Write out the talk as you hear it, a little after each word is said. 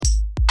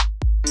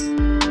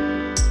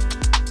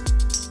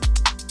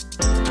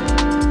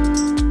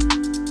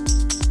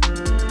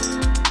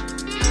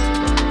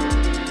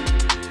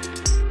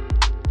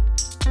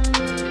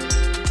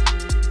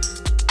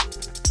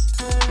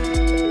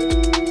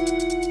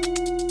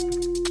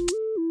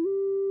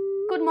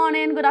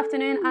good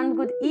afternoon, and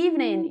good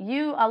evening.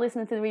 You are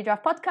listening to the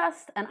Redraft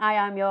Podcast, and I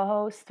am your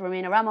host,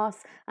 Romina Ramos.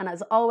 And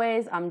as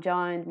always, I'm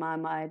joined by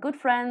my good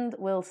friend,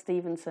 Will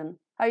Stevenson.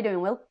 How are you doing,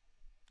 Will?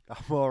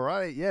 I'm all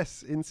right.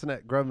 Yes,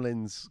 internet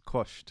gremlins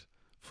quashed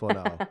for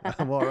now.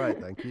 I'm all right,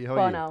 thank you. How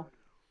are you? Now.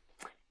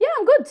 Yeah,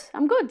 I'm good.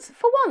 I'm good.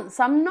 For once,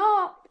 I'm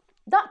not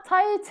that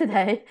tired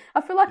today. I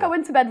feel like I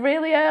went to bed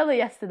really early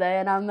yesterday,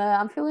 and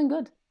I'm feeling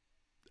good.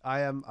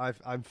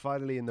 I'm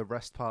finally in the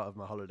rest part of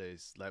my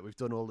holidays. Like, we've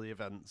done all the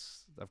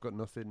events. I've got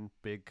nothing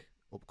big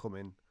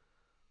upcoming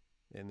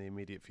in the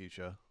immediate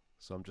future,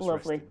 so I'm just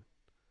resting.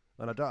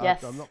 And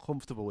I'm not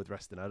comfortable with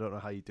resting. I don't know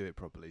how you do it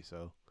properly,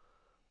 so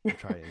I'm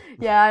trying.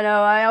 Yeah, I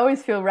know. I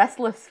always feel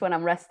restless when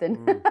I'm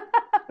resting,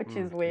 which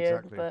is weird,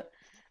 exactly. But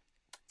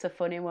it's a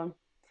funny one.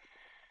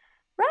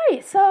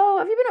 Right, so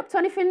have you been up to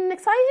anything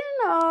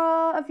exciting,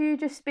 or have you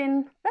just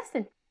been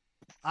resting?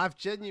 I've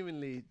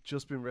genuinely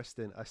just been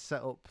resting. I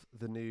set up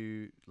the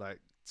new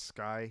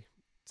Sky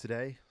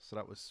today, so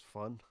that was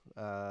fun.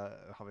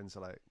 Having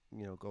to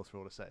go through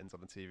all the settings on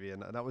the TV,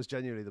 and that was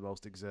genuinely the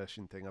most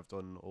exertion thing I've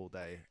done all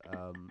day.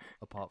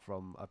 Apart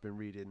from I've been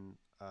reading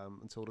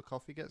Until the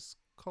Coffee Gets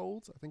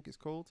Cold, I think it's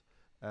called.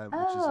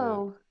 Which is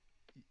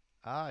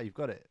you've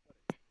got it.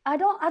 I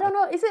don't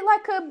know. Is it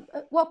like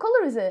what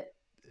color is it?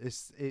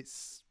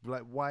 It's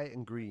like white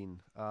and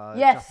green.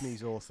 Yes.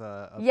 Japanese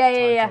author.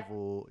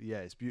 Travel. Yeah,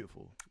 it's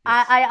beautiful.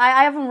 Yes.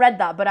 I haven't read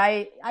that, but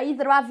I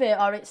either have it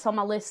or it's on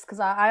my list because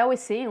I always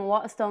see it in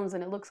Waterstones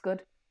and it looks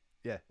good.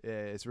 Yeah,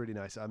 it's really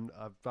nice. I'm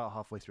about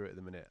halfway through it at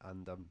the minute,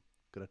 and I'm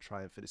gonna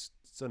try and finish.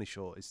 It's only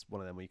short. It's one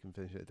of them where you can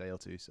finish it a day or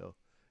two. So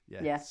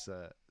yeah. It's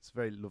a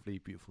very lovely,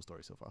 beautiful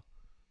story so far.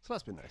 So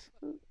that's been nice.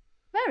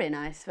 Very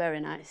nice,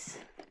 very nice.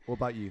 What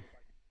about you?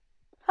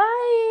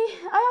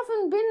 I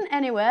haven't been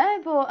anywhere,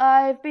 but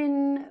I've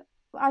been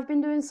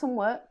doing some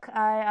work.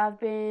 I've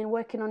been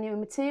working on new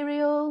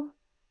material.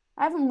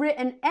 I haven't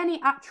written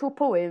any actual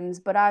poems,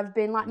 but I've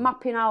been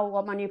mapping out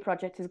what my new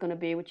project is going to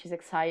be, which is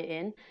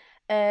exciting.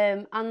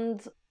 And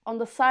on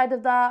the side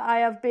of that, I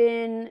have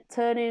been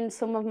turning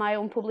some of my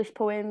unpublished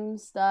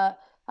poems that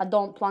I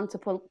don't plan to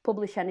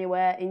publish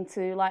anywhere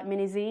into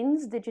mini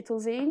zines, digital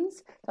zines.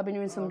 So I've been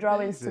doing some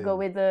drawings to go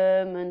with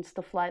them and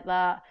stuff like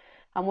that.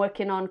 I'm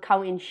working on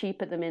counting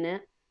sheep at the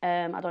minute.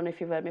 I don't know if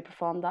you've heard me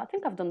perform that. I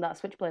think I've done that at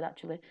Switchblade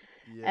actually.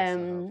 Yes, I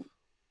have.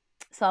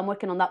 So I'm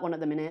working on that one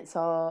at the minute.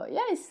 So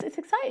yeah, it's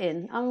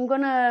exciting. I'm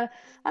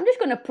just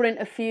gonna print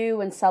a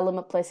few and sell them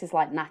at places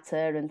like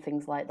Natter and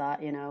things like that.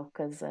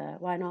 Because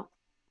why not?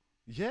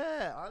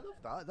 Yeah, I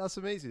love that. That's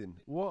amazing.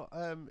 What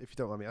if you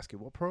don't mind me asking,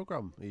 what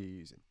program are you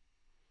using?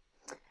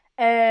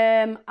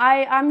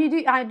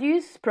 I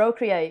use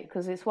Procreate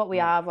because it's what we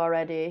have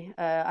already.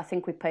 I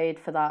think we paid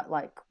for that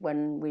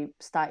when we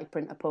started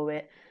Print a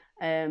Poet,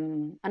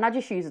 and I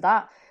just use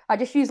that. I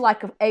just use a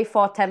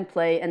A4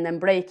 template and then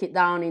break it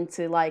down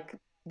into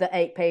the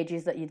 8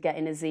 pages that you'd get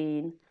in a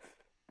zine,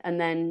 and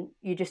then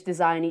you just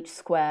design each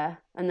square,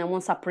 and then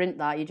once I print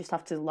that, you just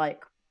have to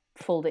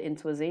fold it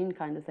into a zine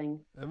kind of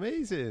thing.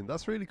 Amazing!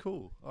 That's really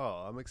cool.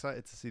 Oh, I'm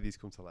excited to see these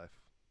come to life.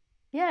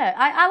 Yeah,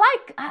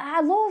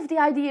 I love the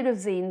idea of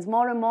zines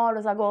more and more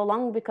as I go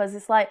along because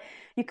it's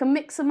you can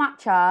mix and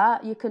match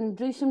art, you can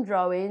do some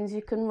drawings,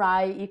 you can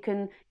write, you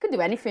can do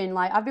anything.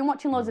 I've been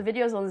watching loads of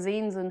videos on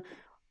zines, and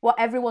what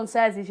everyone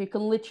says is you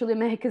can literally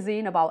make a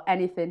zine about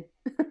anything.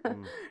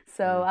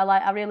 So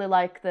I really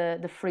like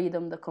the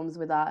freedom that comes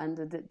with that and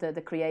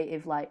the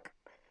creative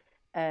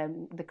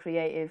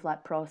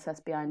process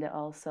behind it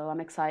all. So I'm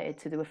excited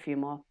to do a few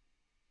more.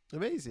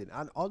 Amazing,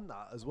 and on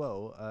that as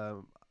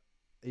well.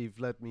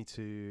 You've led me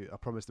to, I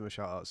promised them a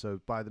shout out,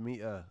 so By the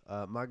Meter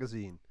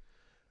magazine,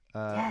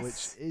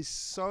 which is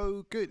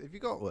so good. Have you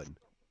got one?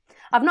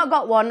 I've not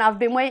got one. I've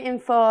been waiting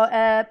for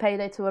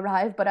payday to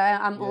arrive, but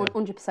I'm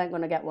 100%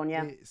 going to get one,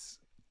 yeah. It's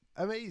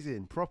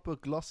amazing. Proper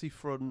glossy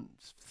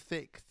front,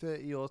 thick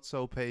 30 or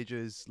so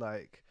pages,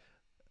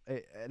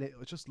 and it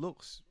just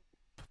looks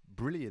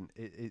brilliant.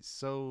 It's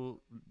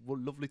so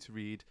lovely to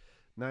read.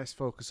 Nice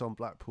focus on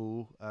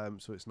Blackpool,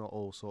 so it's not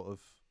all sort of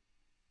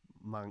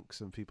Manx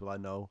and people I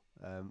know,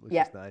 which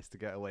is nice to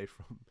get away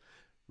from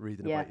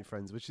reading about your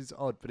friends, which is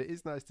odd, but it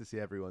is nice to see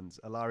everyone's.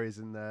 Alaria's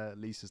in there,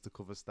 Lisa's the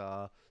cover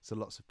star, so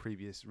lots of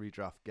previous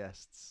redraft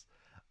guests,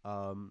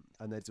 and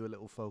they do a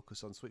little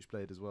focus on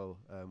Switchblade as well,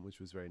 which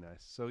was very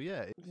nice. So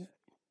yeah,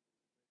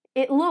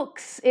 it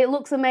looks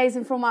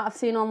amazing from what I've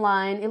seen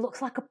online. It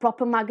looks like a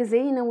proper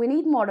magazine, and we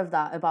need more of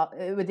that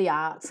with the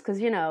arts because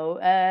you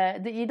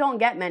don't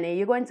get many.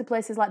 You go into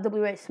places like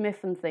WH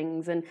Smith and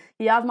things, and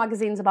you have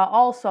magazines about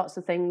all sorts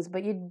of things,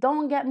 but you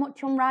don't get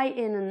much on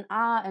writing and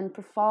art and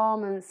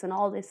performance and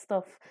all this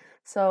stuff.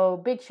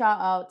 So big shout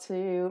out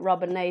to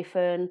Rob and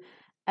Nathan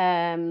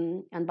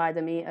and By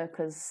the Meter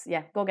because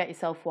go get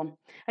yourself one.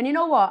 And you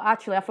know what?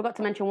 Actually, I forgot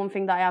to mention one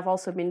thing that I have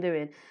also been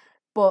doing.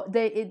 But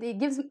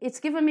it's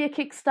given me a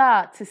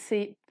kickstart to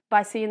see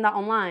by seeing that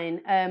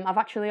online. I've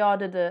actually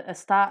ordered a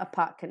starter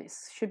pack and it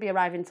should be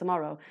arriving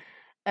tomorrow.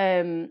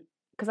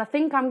 Because I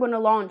think I'm going to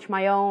launch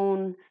my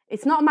own.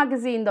 It's not a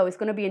magazine though. It's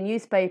going to be a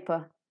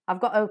newspaper. I've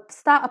got a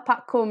starter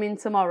pack coming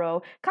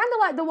tomorrow, kind of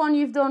like the one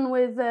you've done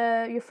with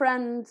your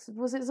friend.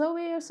 Was it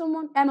Zoe or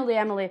someone? Emily.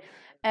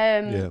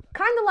 Yeah.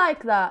 Kind of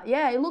like that.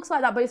 Yeah, it looks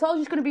like that, but it's all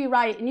just going to be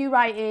new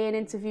writing,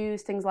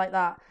 interviews, things like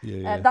that.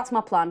 Yeah. That's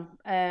my plan.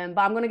 But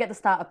I'm going to get the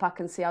starter pack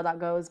and see how that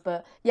goes.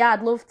 But yeah,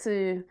 I'd love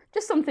to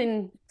just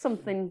something.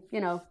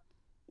 You know,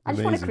 I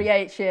just want to Amazing.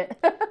 create shit.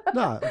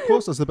 Nah, of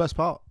course that's the best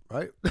part,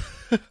 right?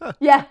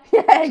 Yeah,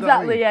 exactly. know what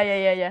I mean?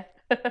 Yeah.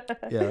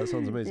 Yeah, that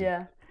sounds amazing.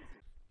 Yeah.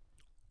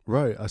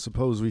 Right, I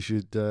suppose we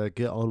should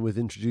get on with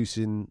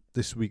introducing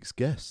this week's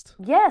guest.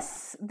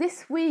 Yes,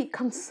 this week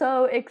I'm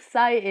so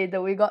excited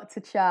that we got to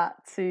chat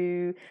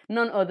to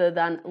none other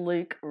than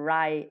Luke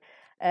Wright.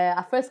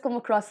 I first come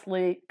across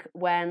Luke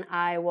when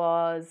I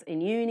was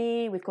in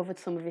uni. We covered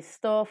some of his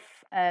stuff,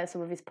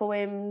 some of his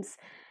poems.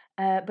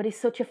 But he's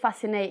such a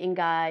fascinating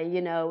guy,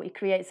 you know. He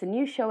creates a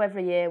new show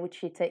every year, which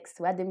he takes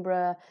to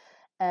Edinburgh.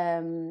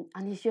 And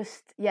he's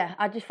just,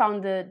 I just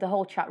found the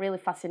whole chat really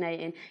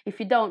fascinating.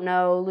 If you don't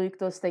know, Luke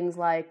does things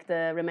like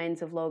The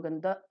Remains of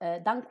Logan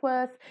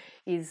Dankworth.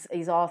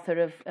 He's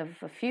author of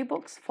a few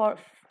books,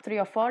 3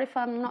 or 4 if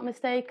I'm not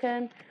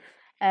mistaken.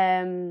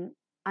 And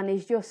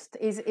he's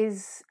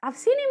I've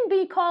seen him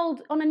be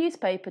called on a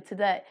newspaper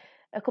today,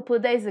 a couple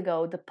of days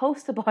ago, the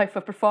poster boy for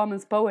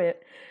performance poetry.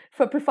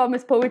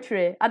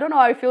 I don't know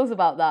how he feels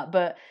about that,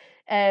 but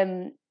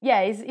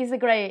he's a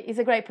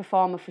great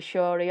performer for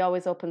sure. He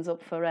always opens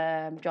up for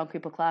John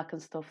Cooper Clarke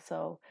and stuff.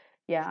 So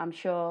yeah, I'm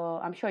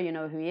sure you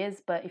know who he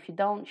is. But if you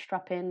don't,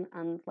 strap in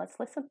and let's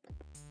listen.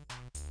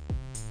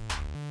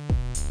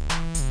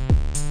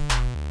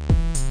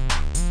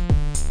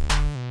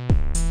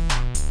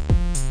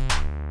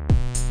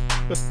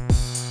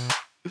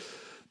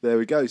 There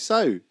we go.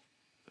 So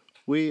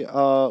we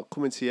are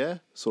coming to you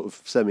sort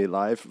of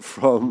semi-live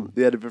from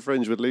the Edinburgh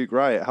Fringe with Luke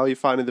Wright. How are you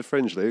finding the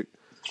Fringe, Luke?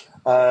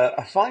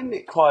 I find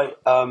it quite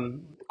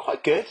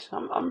good.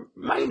 I'm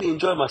mainly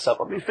enjoying myself.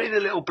 I've been feeling a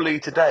little blue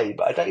today,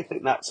 but I don't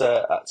think that's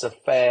a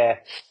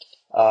fair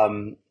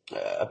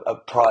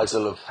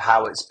appraisal of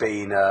how it's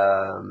been.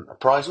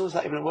 Appraisal, is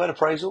that even a word?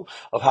 Appraisal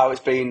of how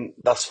it's been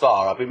thus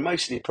far. I've been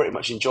mostly pretty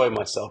much enjoying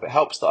myself. It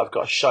helps that I've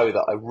got a show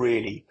that I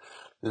really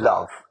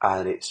love,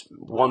 and it's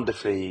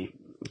wonderfully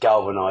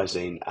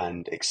galvanising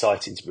and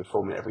exciting to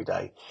perform it every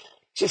day.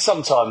 Just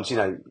sometimes, you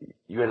know,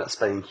 you end up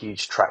spending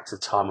huge tracts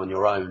of time on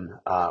your own,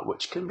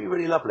 which can be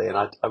really lovely, and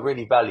I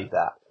really value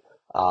that.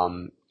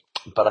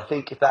 But I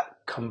think if that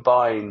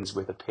combines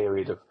with a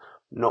period of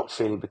not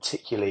feeling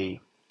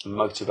particularly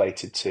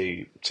motivated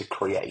to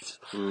create,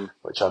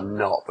 which I'm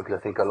not, because I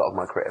think a lot of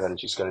my creative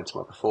energy is going into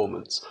my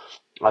performance.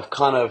 I've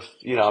kind of,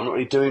 you know, I'm not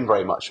really doing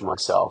very much for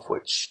myself,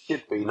 which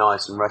should be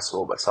nice and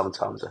restful, but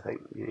sometimes I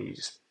think, you know, you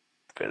just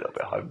feel a little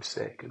bit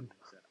homesick and,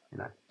 you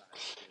know.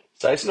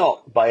 So it's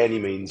not by any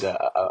means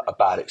a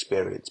bad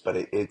experience, but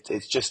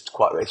it's just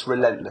it's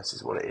relentless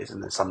is what it is.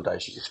 And then some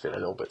days you just feel a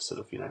little bit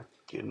sort of, you know,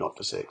 you're not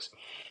for six.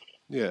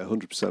 Yeah,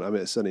 100%. I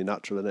mean, it's certainly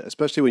natural, isn't it?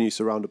 Especially when you're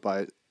surrounded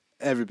by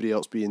everybody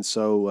else being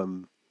so...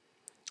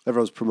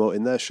 everyone's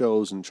promoting their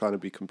shows and trying to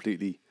be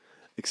completely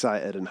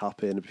excited and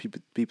happy, and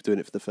people doing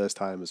it for the first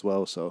time as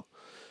well. So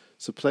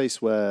it's a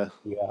place where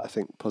I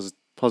think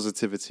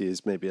positivity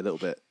is maybe a little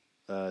bit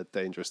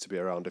dangerous to be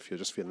around if you're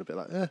just feeling a bit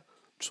like,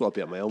 just want to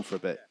be on my own for a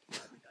bit.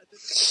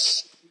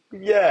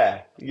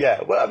 Yeah.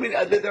 Well, I mean,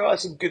 there are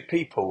some good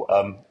people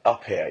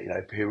up here, you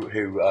know, who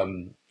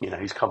you know,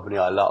 whose company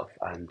I love,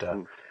 and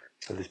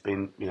so there's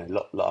been, you know,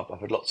 I've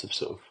had lots of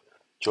sort of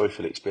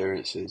joyful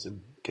experiences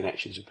and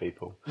connections with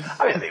people.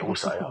 I mean, I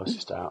was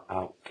just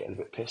out getting a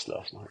bit pissed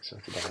last night, so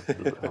today I'm a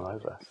little bit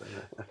hungover. So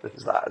yeah,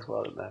 there's that as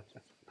well, isn't there?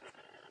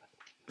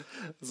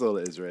 That's all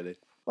it is, really.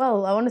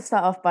 Well, I want to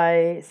start off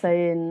by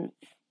saying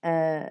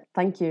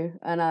thank you,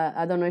 and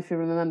I don't know if you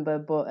remember,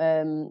 but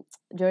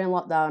during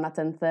lockdown at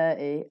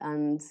 10:30,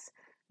 and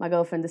my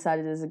girlfriend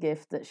decided as a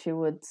gift that she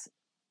would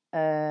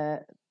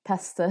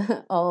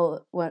pester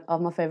all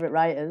of my favourite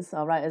writers,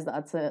 or writers that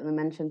I'd certainly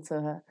mentioned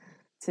to her,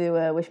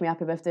 to wish me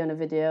happy birthday on a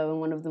video,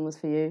 and one of them was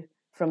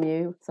from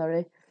you,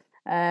 sorry.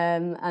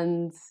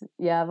 And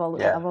yeah, I've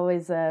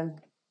always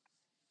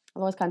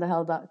kind of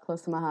held that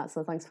close to my heart,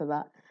 so thanks for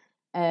that.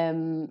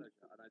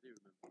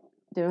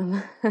 Do you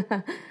remember?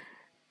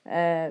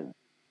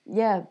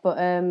 Yeah, but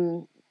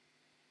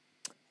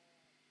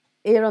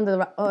here on the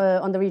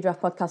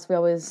Redraft podcast, we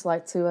always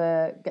like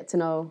to get to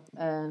know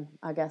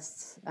our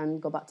guests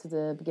and go back to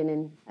the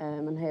beginning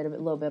and hear a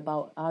little bit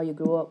about how you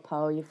grew up,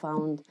 how you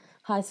found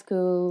high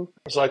school.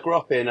 So I grew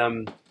up in,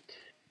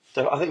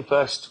 so I think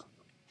first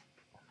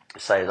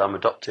say is I'm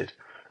adopted.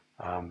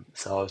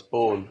 So I was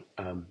born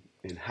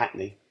in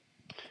Hackney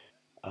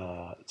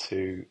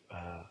to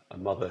a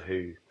mother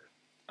who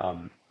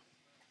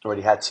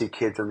already had 2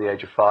 kids under the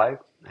age of 5,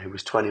 who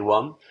was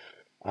 21,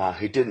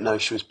 who didn't know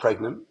she was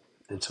pregnant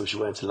until she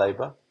went into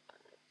labour.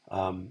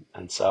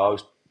 And so I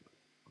was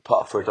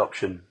put up for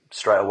adoption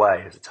straight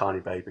away as a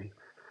tiny baby.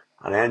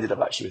 And I ended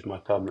up actually with my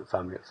permanent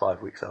family at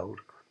 5 weeks old,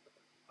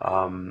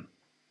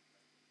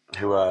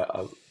 who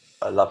are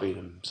loving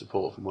and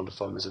supportive and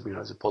wonderful. It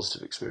was a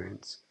positive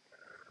experience.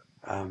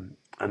 And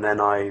and then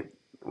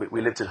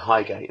we lived in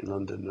Highgate in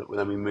London. And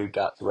then we moved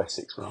out to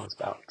Essex when I was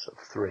about sort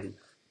of 3.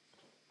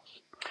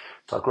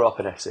 So I grew up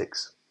in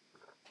Essex,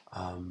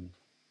 and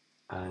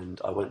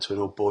I went to an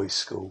all-boys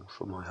school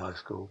for my high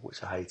school,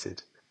 which I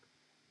hated.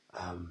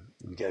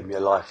 It gave me a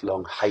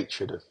lifelong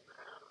hatred of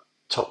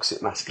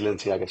toxic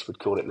masculinity, I guess we'd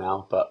call it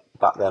now. But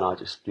back then, I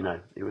just,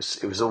 it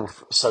was all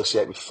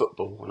associated with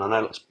football, and I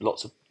know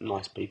lots of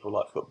nice people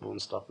like football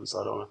and stuff, and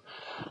so I don't want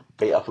to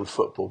beat up on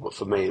football. But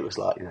for me, it was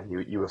like,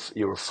 you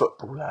were a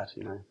football lad,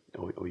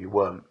 or you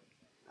weren't,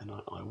 and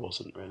I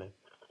wasn't really.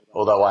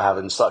 Although I have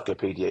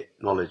encyclopedic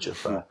knowledge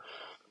of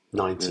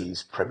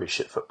 90s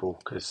Premiership football,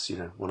 because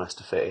one has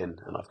to fit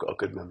in, and I've got a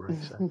good memory,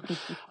 so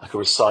I can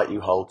recite you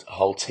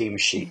whole team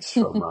sheets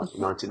from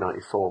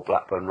 1994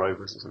 Blackburn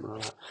Rovers or something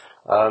like that.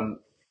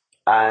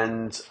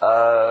 And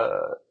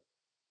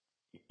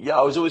yeah,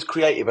 I was always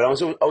creative, and I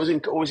was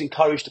always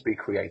encouraged to be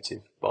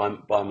creative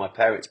by my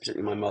parents,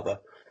 particularly my mother.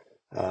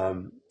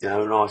 When I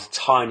was a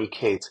tiny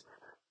kid,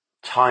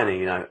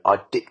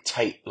 I'd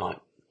dictate like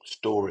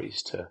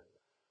stories to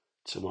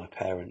my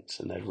parents,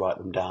 and they'd write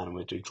them down, and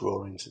we'd do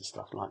drawings and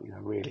stuff like,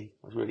 really,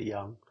 I was really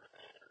young,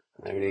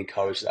 and they really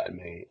encouraged that in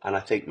me, and I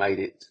think made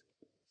it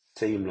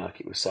seem like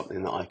it was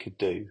something that I could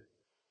do,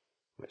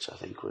 which I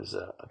think was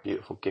a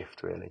beautiful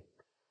gift, really.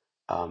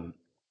 And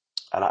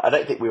I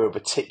don't think we were a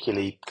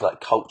particularly like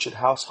cultured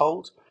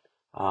household.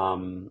 My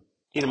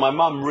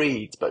mum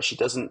reads, but she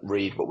doesn't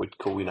read what we'd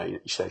call,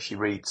 she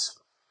reads,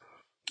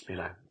 I'm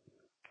going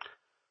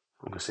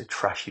to say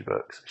trashy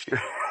books.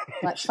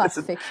 Like She fast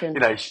doesn't, fiction.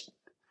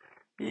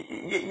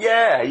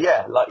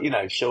 yeah,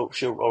 like, she'll,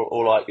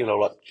 or like,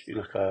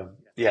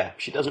 yeah,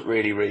 she doesn't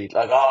really read,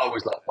 like, I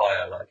always like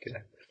fire, like,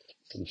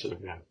 some sort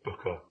of,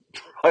 book or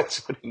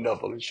write a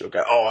novel, and she'll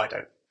go, oh, I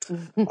don't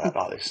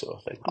like this sort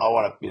of thing. I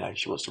want to,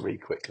 she wants to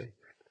read quickly.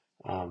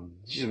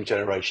 She's from a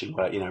generation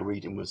where,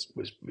 reading was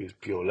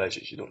pure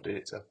leisure. She's not doing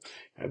it to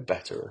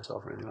better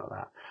herself or anything like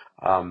that.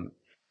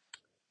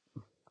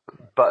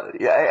 But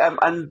yeah,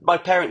 and my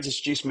parents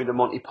introduced me to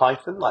Monty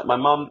Python. Like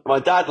my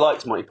dad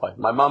liked Monty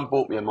Python. My mum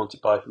bought me a Monty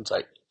Python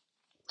tape.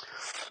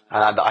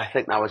 And I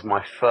think that was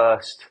my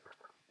first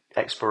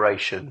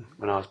exploration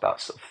when I was about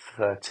sort of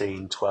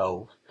 13,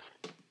 12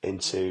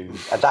 into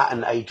that,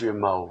 and Adrian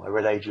Mole. I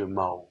read Adrian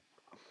Mole.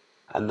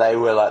 And they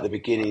were like the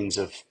beginnings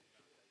of,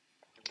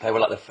 they were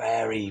like the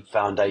very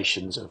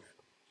foundations of,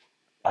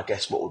 I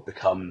guess, what would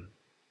become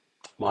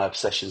my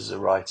obsession as a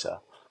writer.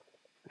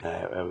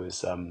 It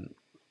was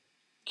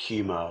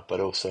humour, but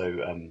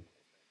also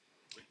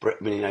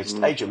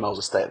Adrian Mole's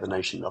a State of the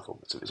Nation novel.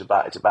 So it's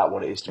about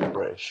what it is to be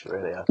British,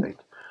 really. I think,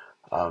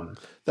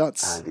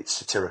 That's and it's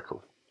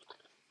satirical.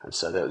 And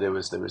so there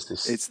was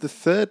this. It's the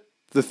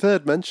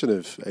third mention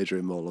of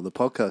Adrian Mole on the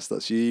podcast.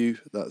 That's you.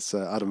 That's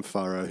Adam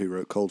Farrow, who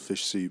wrote Cold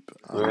Fish Soup,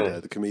 and Really?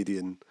 the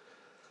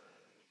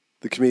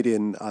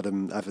comedian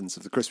Adam Evans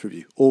of the Crisp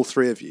Review. All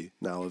three of you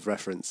now have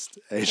referenced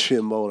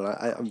Adrian Mole,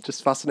 and I'm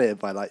just fascinated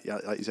by like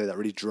you say, that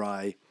really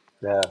dry,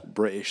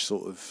 British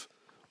sort of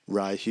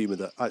wry humour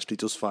that actually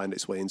does find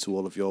its way into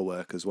all of your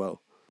work as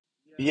well.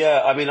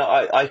 Yeah, I mean,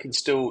 I can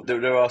still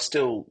there are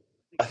still.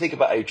 I think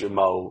about Adrian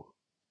Mole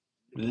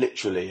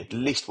literally at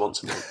least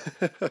once a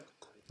month.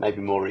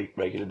 Maybe more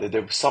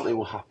regularly. Something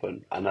will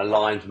happen, and a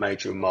line from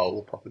Adrian Mole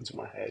will pop into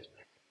my head.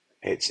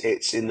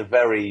 It's in the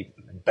very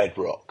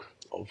bedrock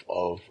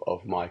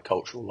of my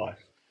cultural life.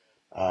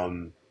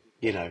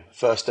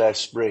 First day of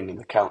spring, and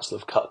the council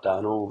have cut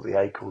down all the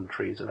acorn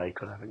trees on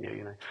Acorn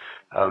Avenue.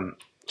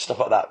 Stuff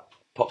like that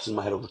pops in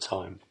my head all the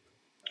time.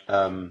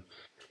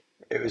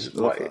 It was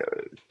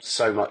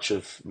so much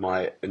of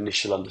my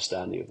initial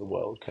understanding of the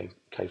world came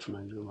from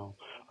Adrian Mole.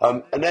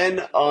 And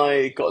then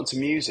I got into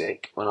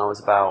music when I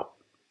was about.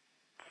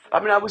 I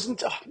mean,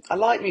 I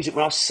liked music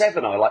when I was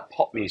 7. I liked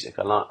pop music.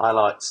 I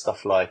liked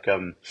stuff like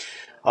I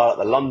like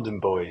the London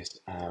Boys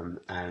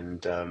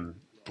and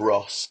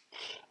Bros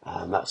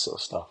and that sort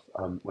of stuff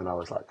when I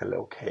was like a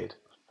little kid.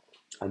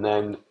 And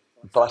then,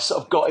 but I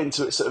sort of got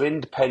into it sort of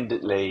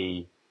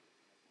independently.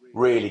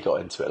 Really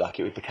got into it. Like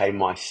it became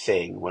my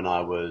thing when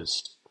I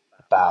was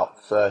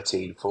about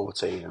 13,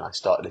 14, and I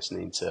started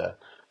listening to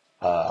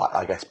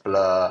I guess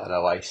Blur and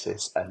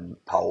Oasis and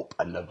Pulp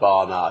and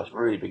Nirvana. I was a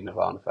really big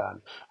Nirvana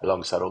fan,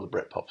 alongside all the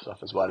Britpop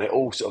stuff as well. And it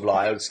all sort of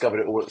like I discovered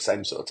it all at the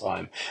same sort of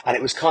time. And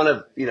it was kind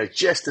of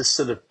just as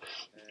sort of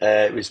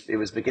it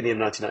was beginning of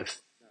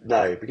 1990.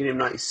 No, beginning of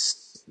 90.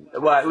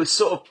 Well, it was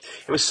sort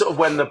of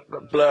when the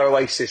Blur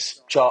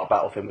Oasis chart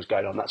battle thing was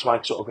going on. That's why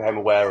I sort of became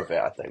aware of it,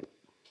 I think.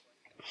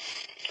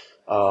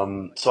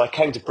 So I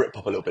came to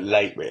Britpop a little bit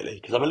late, really,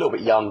 because I'm a little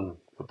bit young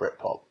for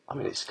Britpop. I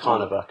mean, it's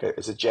kind of like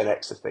it's a Gen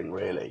Xer thing,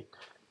 really.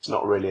 It's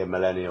not really a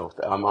millennial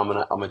thing. I'm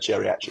a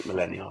geriatric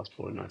millennial. I was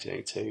born in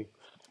 1982.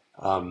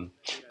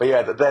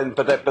 But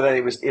then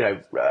it was,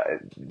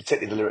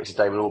 particularly the lyrics of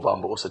Damon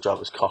Albarn, but also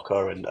Jarvis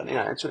Cocker, and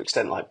to an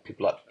extent, like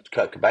people like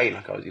Kurt Cobain.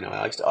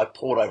 Like I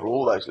poured over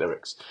all those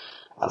lyrics,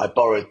 and I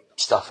borrowed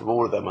stuff from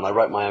all of them, and I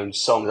wrote my own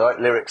songs. I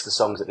wrote lyrics to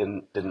songs that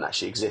didn't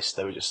actually exist.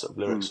 They were just sort of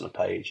lyrics on a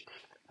page.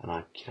 and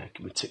I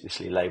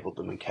meticulously labelled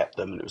them and kept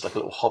them, and it was like a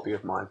little hobby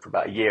of mine for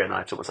about a year. And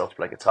I taught myself to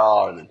play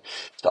guitar, and then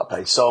started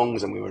playing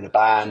songs, and we were in a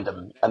band,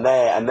 and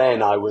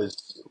then I went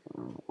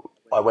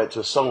to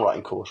a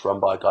songwriting course run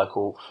by a guy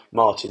called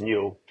Martin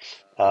Newell,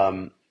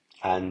 and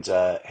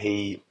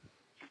he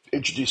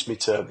introduced me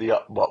to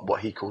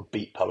what he called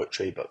beat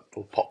poetry,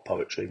 or pop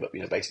poetry, but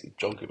basically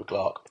John Cooper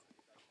Clarke,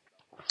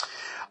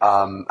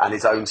 and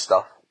his own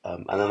stuff.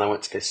 And then I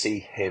went to go see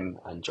him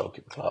and John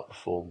Cooper Clarke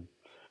perform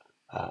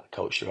at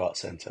Culture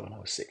Arts Centre when I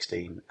was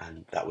 16,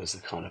 and that was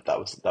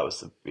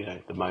the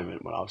the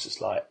moment when I was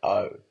just like,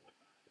 oh,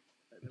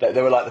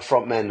 they were like the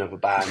front men of a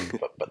band,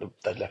 but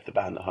they'd left the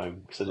band at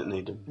home because they didn't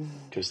need them,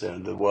 because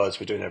the words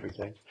were doing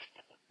everything.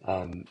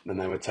 And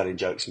they were telling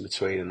jokes in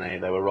between,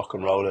 and they were rock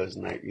and rollers,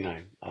 and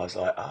I was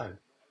like, oh,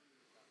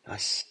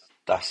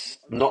 that's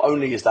not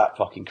only is that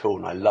fucking cool,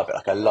 and I love it,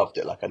 like I loved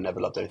it, like I never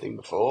loved anything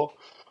before,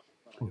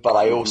 but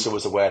I also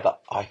was aware that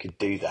I could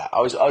do that.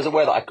 I was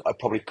aware that I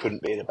probably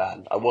couldn't be in a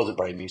band. I wasn't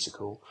very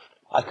musical.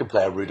 I could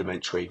play a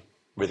rudimentary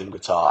rhythm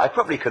guitar. I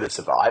probably could have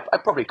survived. I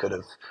probably could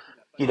have,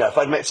 if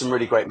I'd met some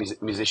really great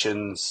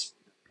musicians,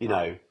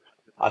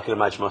 I could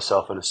imagine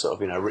myself in a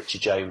sort of, Richie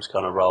James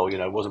kind of role.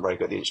 Wasn't very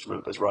good at the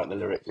instrument, but was writing the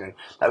lyric.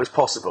 That was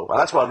possible, and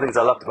that's one of the things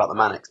I loved about the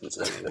Manics.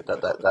 Incidentally,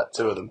 that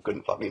two of them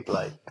couldn't fucking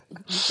play.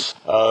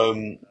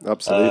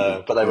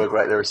 Absolutely. But they were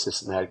great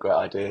lyricists, and they had great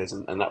ideas,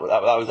 and that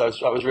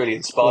was really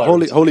Well,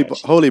 inspiring.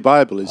 Holy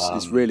Bible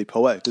is really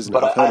poetic, isn't it?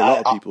 but I've heard a lot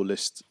of I- people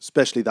list,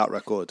 especially that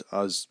record,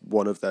 as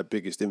one of their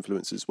biggest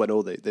influences when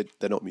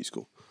they're not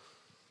musical.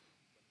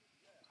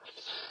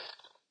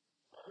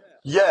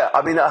 Yeah,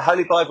 I mean,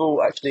 Holy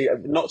Bible actually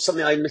not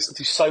something I listened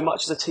to so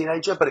much as a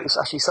teenager, but it's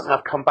actually something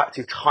I've come back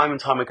to time and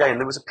time again.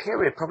 There was a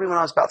period, probably when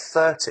I was about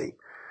 30,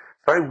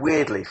 very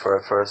weirdly for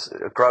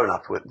a grown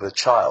up with a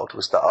child,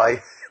 was that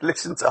I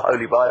listened to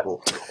Holy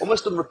Bible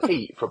almost on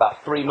repeat for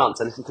about 3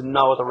 months. I listened to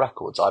no other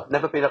records. I've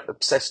never been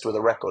obsessed with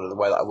a record in the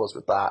way that I was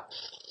with that.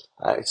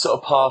 It's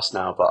sort of past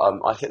now, but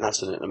I think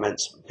that's an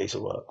immense piece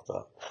of work.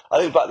 But I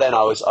think back then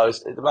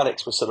the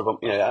Manics was sort of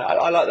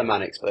I like the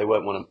Manics, but they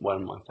weren't one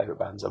of my favourite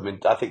bands. I mean,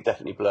 I think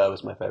definitely Blur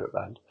was my favourite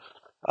band.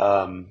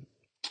 And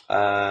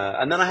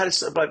then I had a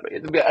sort of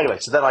anyway.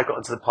 So then I got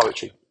into the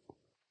poetry,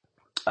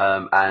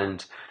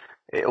 and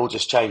it all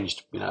just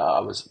changed.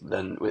 I was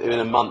then within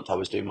a month I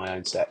was doing my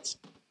own sets.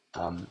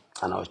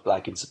 And I was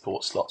blagging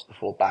support slots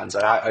before bands.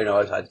 I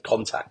had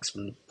contacts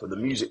from the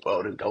music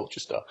world and culture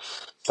stuff.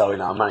 So,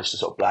 I managed to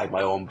sort of blag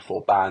my own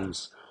before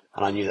bands.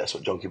 And I knew that's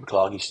what John Cooper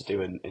Clarke used to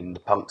do in the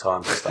punk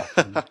times and stuff.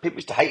 And people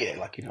used to hate it.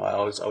 Like,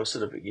 I was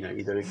sort of,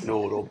 either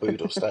ignored or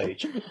booed off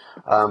stage.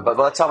 But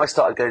by the time I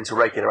started going to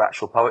regular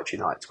actual poetry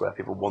nights where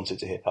people wanted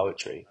to hear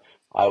poetry,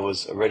 I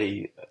was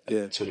already,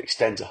 to an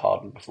extent, a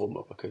hardened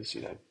performer because,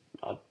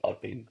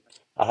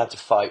 I had to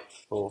fight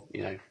for,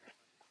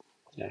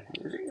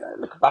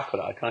 look back on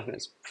it, I kind of think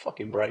it's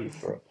fucking brave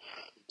for a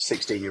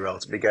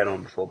 16-year-old to be going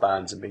on before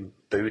bands and being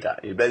booed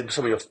at.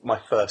 Some of my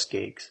first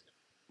gigs,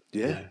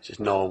 just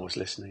no one was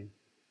listening.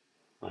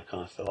 I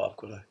kind of thought I've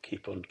got to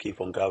keep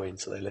on going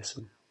so they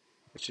listen,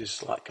 which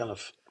is like kind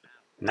of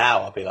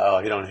now I'd be like, oh,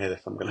 you don't want to hear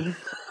this, I'm gonna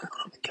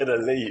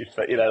leave.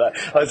 But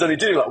I was only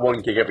doing like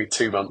one gig every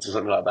 2 months or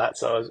something like that,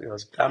 so I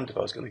was damned if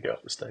I was going to get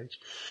off the stage.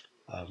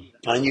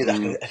 I knew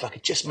that if I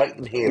could just make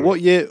them hear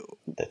it,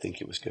 they'd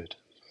think it was good.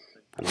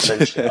 And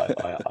essentially,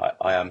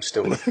 I am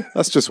still.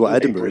 That's just what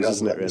Edinburgh is,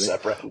 isn't it?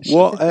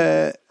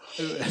 Really.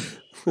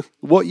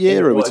 What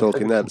year are we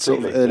talking then?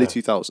 Sort of early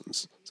 2000s.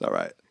 Is that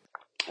right?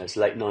 It's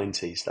late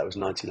 90s. That was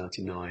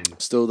 1999.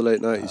 Still the late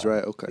 90s,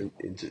 right? Okay.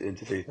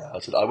 Into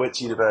 2000. I went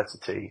to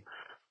university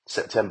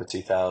September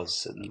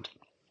 2000,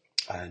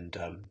 and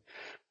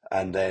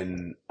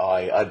then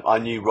I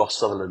knew Ross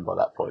Sutherland by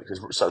that point,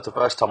 because so the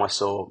first time I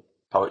saw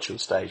poetry on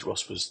stage,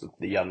 Ross was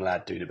the young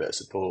lad doing a bit of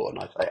support,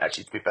 and I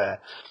actually, to be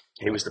fair,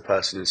 he was the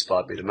person who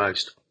inspired me the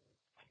most.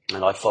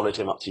 And I followed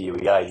him up to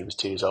UEA. He was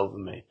 2 years older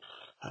than me,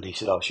 and he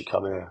said, "Oh, I should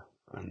come here,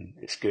 and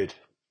it's good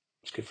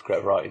for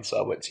creative writing." So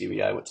I went to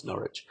UEA, I went to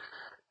Norwich,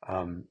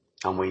 and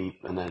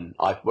then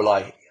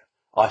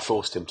I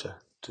forced him to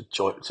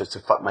join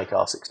to make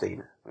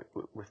R16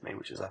 with me,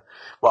 which is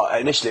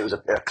initially it was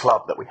a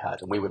club that we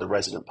had, and we were the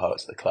resident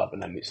poets of the club,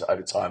 and then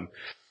over time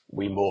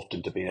we morphed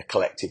into being a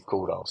collective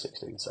called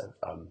R16. So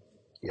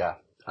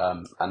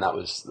and that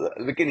was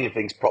the beginning of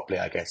things properly,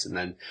 I guess. And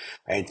then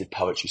I entered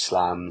poetry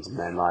slams, and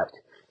then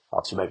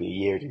after maybe a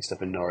year doing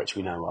stuff in Norwich,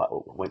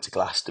 went to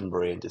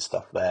Glastonbury and did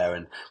stuff there,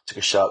 and took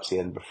a show up to the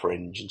Edinburgh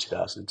Fringe in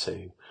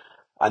 2002.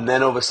 And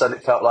then all of a sudden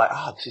it felt like,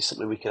 this is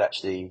something we could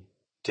actually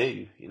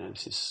do.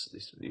 This.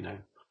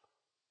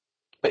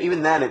 But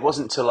even then, it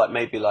wasn't until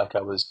maybe I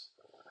was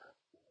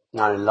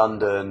now in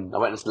London. I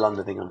went into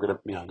London thinking I'm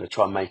gonna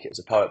try and make it as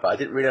a poet, but I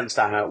didn't really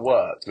understand how it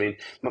worked. I mean,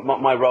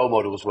 my role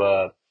models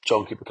were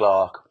John Cooper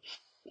Clarke,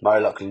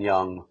 Murray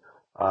Lachlan-Young,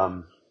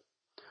 John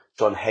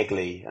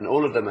Hegley, and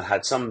all of them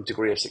had some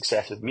degree of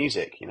success with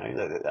music. I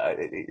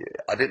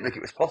didn't think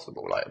it was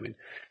possible.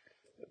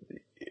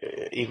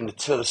 Even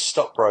Attila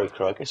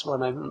Stockbroker, I guess,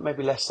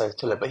 maybe less so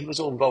Attila, but he was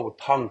all involved with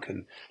punk,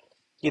 and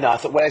I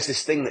thought, where's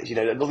this thing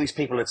that, all these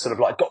people had sort of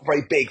like got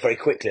very big very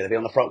quickly. They'd be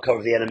on the front cover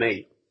of the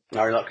NME.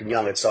 Aaron Lock and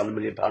Young had signed a £1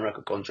 million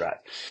record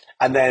contract.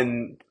 And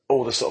then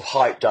all the sort of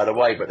hype died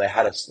away, but they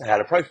had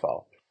a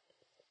profile.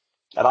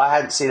 And I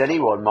hadn't seen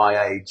anyone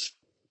my age,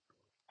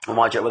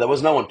 well, there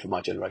was no one from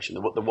my generation.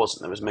 There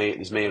wasn't. There was me,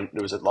 and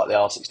there was like the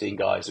R16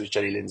 guys. There was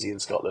Jenny Lindsay in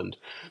Scotland.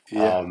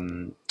 Yeah.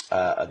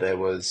 There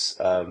was,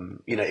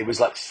 it was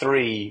like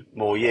 3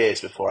 more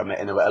years before I met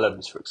Inua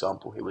Ellens, for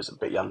example, who was a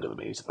bit younger than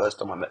me. It was the first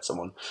time I met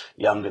someone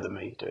younger than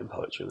me doing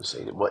poetry on the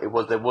scene.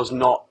 There was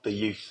not the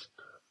youth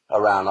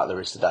around like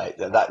there is today.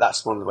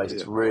 That's one of the ways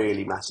it's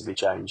really massively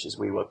changed. Is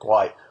we were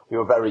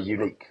very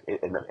unique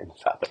in the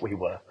fact that we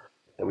were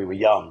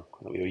young,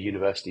 that we were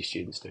university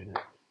students doing it.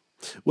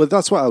 Well,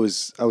 that's what I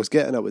was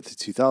getting at with the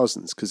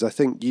 2000s, because I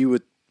think you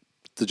were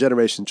the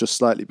generation just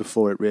slightly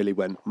before it really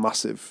went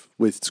massive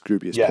with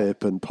Scroobius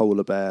Pip and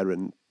Polar Bear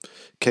and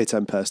K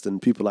Tempest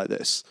and people like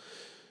this.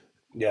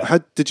 Yeah.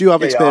 Did you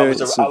have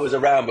experience? I was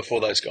around before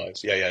those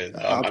guys. Yeah.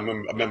 I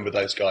remember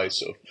those guys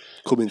sort of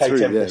coming K through.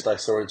 Tempest I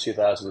saw in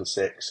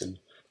 2006 and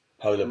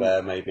Polar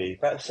Bear maybe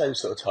about the same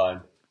sort of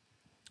time.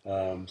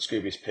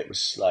 Scroobius Pip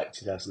was like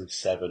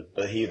 2007,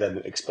 but he then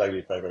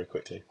exploded very, very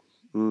quickly.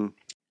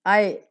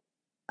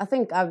 I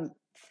think I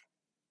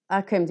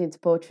came into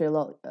poetry a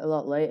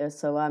lot later,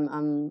 so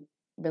I'm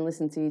been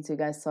listening to you two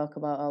guys talk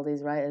about all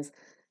these writers,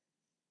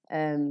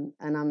 and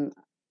I'm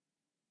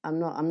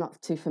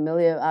not too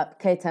familiar.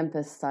 K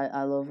Tempest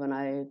I love, and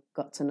I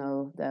got to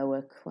know their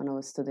work when I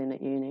was studying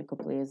at uni a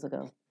couple of years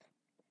ago,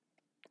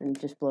 and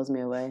it just blows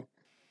me away.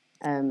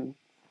 But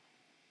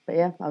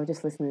yeah, I was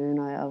just listening, and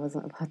I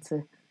wasn't about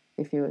to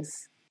if you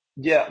was.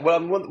 Yeah, well,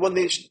 one of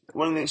the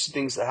interesting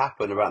things that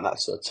happened around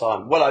that sort of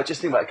time. Well, I just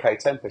think about K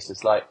Tempest.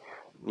 It's like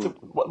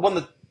one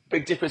of the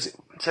big differences.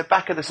 So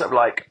back in the sort of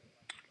like,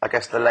 I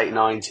guess the late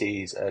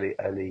 '90s, very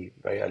early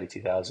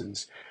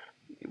 2000s,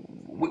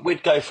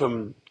 we'd go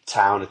from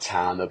town to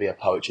town. There'd be a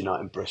poetry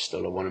night in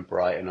Bristol or one in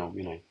Brighton, or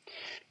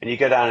and you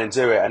go down and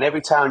do it. And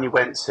every town you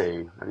went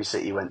to, every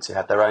city you went to,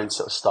 had their own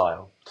sort of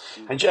style.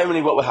 And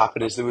generally what would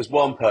happen is there was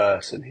one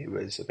person who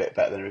was a bit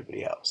better than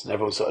everybody else, and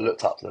everyone sort of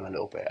looked up to them a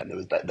little bit, and there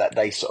was that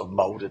they sort of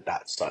moulded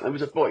that style. There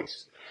was a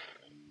voice.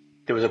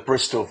 There was a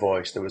Bristol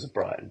voice, there was a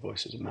Brighton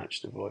voice, there was a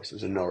Manchester voice, there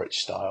was a Norwich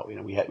style.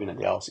 We had the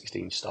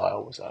R16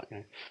 style was that.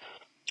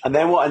 And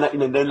then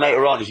then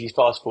later on, as you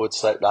fast forward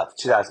to like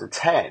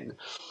 2010,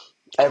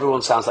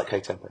 everyone sounds like K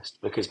Tempest,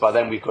 because by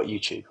then we've got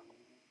YouTube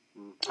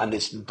and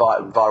this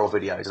viral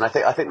videos, and I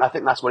think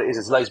that's what it is.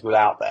 There's loads of people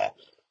out there,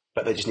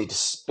 but they just need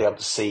to be able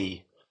to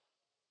see.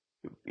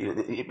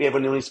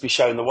 Everyone needs to be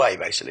shown the way,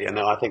 basically. And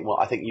I think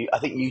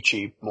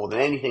YouTube more than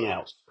anything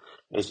else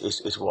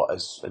is what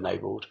has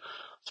enabled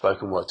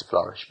spoken word to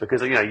flourish,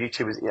 because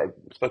YouTube is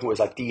spoken word is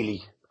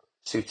ideally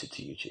suited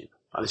to YouTube.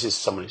 And this is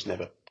someone who's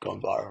never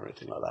gone viral or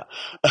anything like that,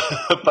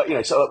 but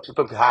so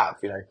people have,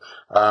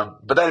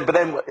 but then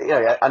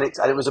and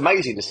it was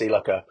amazing to see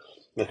like a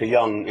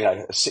young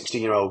a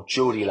 16-year-old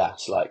Geordie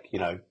lass like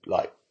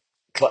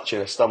clutching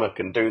her stomach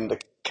and doing the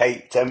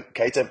K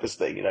Tempest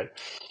thing,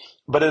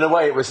 But in a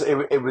way, there's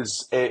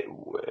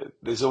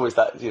always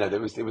that, there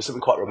was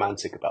something quite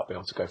romantic about being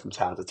able to go from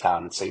town to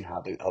town and seeing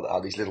how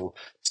these little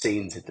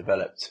scenes had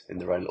developed in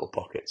their own little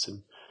pockets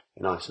and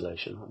in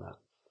isolation like that.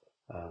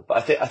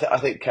 But I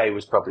think Kay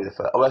was probably the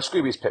first. Well,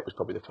 Scroobius Pip was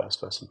probably the first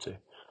person to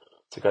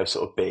go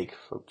sort of big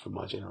from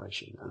my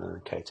generation, and then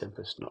K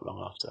Tempest not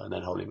long after, and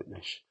then Holly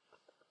McNish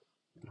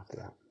after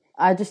that.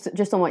 I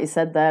just on what you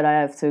said there,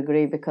 I have to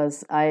agree,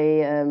 because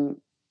I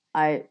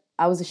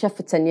was a chef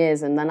for 10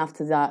 years, and then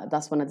after that,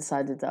 that's when I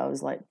decided that I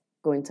was like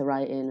going to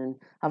writing, and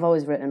I've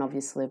always written,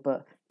 obviously,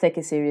 but take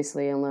it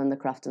seriously and learn the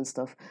craft and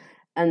stuff.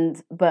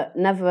 But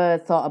never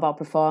thought about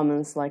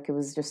performance. Like, it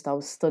was just I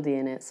was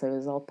studying it, so it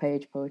was all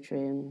page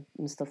poetry and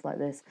stuff like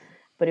this.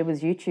 But it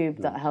was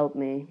YouTube that helped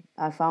me.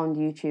 I found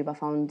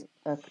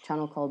a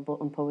channel called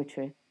Button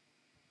Poetry,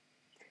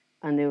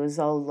 and it was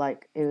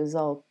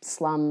all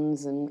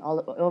slams and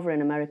all over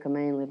in America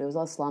mainly. There was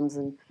all slams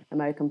and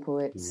American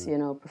poets,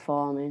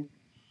 performing,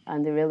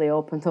 and it really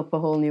opened up a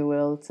whole new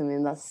world to me.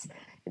 And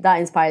that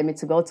inspired me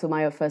to go to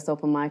my first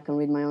open mic and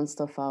read my own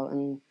stuff out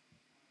and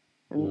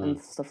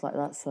stuff like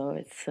that. So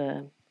it's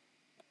I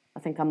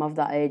think I'm of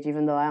that age,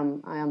 even though I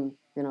am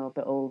a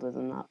bit older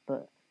than that.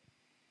 But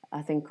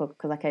I think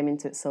because I came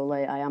into it so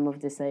late, I am of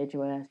this age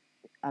where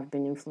I've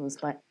been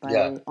influenced by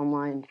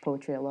online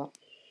poetry a lot.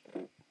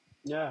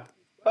 Yeah,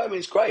 I mean,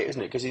 it's great,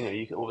 isn't it? Because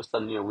you can, all of a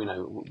sudden,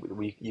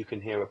 you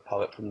can hear a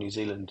poet from New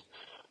Zealand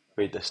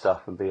read their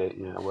stuff and be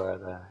aware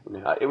of their.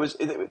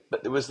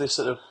 But there was this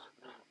sort of.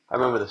 I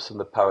remember some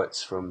of the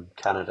poets from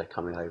Canada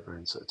coming over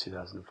in sort of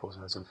 2004,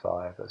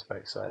 2005. That was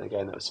very exciting.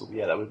 Again, that would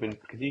have been,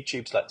 because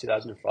YouTube's like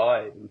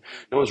 2005, and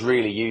no one's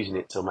really using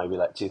it till maybe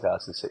like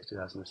 2006,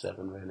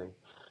 2007, really,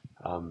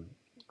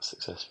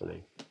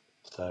 successfully.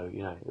 So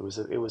it was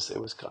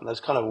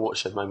kind of a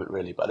watershed moment,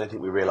 really. But I don't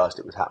think we realised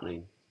it was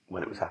happening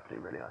when it was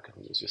happening. Really, I think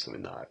it was just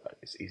something that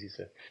it's easy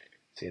to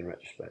see in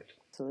retrospect.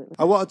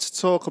 I wanted to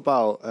talk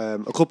about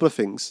a couple of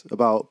things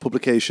about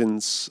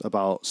publications,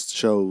 about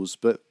shows,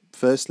 but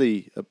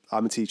firstly,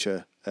 I'm a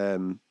teacher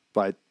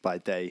by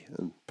day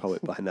and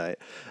poet by night.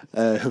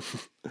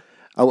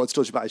 I want to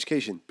talk about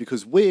education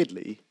because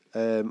weirdly,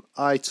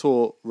 I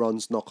taught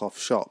Ron's knockoff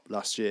shop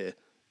last year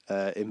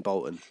in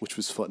Bolton, which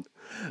was fun.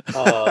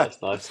 Oh,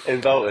 that's nice.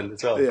 In Bolton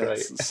as well, great.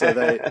 Yes, so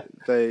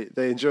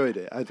they enjoyed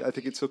it. I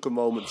think it took a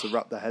moment to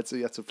wrap their heads, so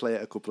you had to play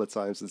it a couple of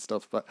times and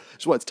stuff. But I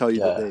just wanted to tell you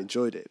that they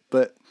enjoyed it.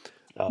 But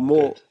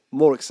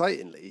more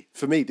excitingly,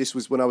 for me, this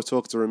was when I was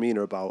talking to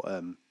Romina about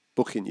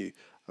booking you.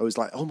 I was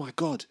like, oh my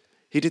God,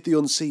 he did the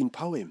unseen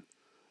poem,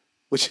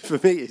 which for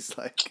me is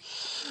like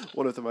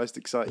one of the most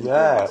exciting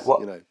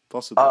things,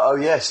 possible. Oh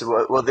yes,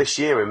 well this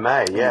year in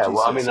May, yeah.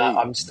 Well, I mean,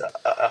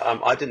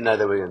 I didn't know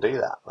they were going to do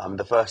that.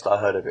 The first I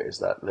heard of it is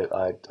that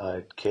I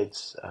had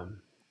kids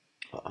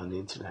on the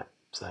internet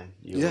saying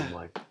you were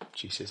my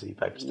GCSE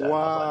papers down.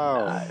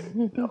 Wow, I was like,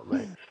 no, not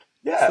me.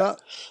 Yeah,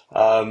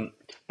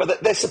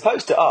 but they're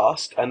supposed to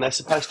ask and they're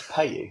supposed to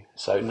pay you.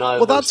 So no.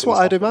 Well, that's what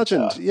I'd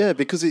imagined. Yeah,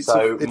 because it's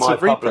so it's my a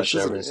repress,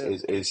 publisher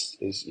isn't it?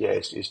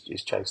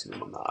 is chasing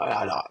them on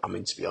that. I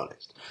mean, to be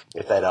honest,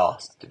 if they'd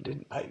asked and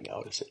didn't pay me, I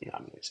would have said, I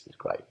mean, it's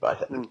great.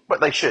 But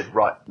but they should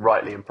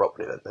rightly and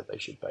properly that they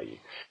should pay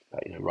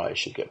you. Writers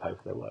should get paid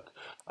for their work.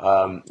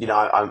 I'm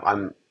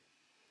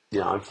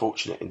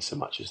fortunate in so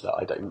much as that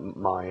I don't.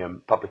 My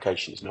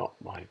publication is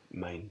not my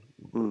main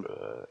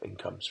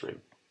income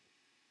stream.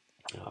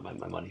 I make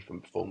my money from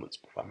performance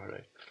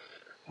primarily.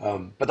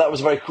 But that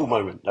was a very cool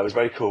moment. That was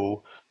very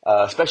cool,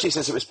 especially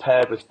since it was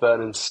paired with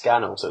Vernon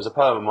Scannell. So it was a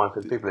poem of mine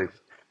for the people who are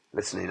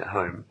listening at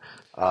home.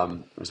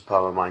 It was a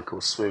poem of mine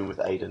called Swoon with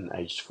Aidan,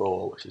 aged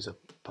 4, which is a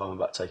poem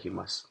about taking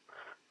my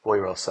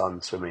 4-year-old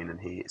son swimming, and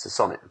it's a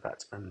sonnet, in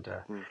fact. And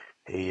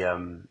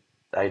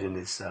Aidan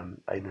has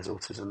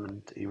autism,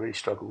 and he really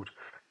struggled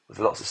with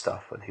lots of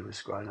stuff when he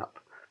was growing up.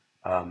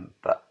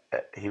 But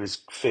he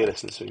was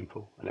fearless in the swimming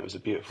pool, and it was a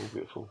beautiful,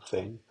 beautiful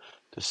thing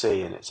to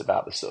see. And it's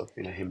about the sort of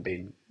him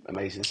being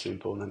amazing in the swimming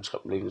pool, and then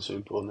leaving the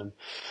swimming pool, and then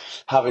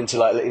having to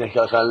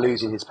kind of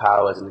losing his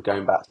powers and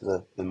going back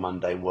to the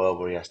mundane world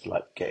where he has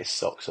to get his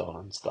socks on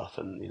and stuff,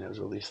 and there's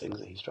all these things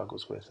that he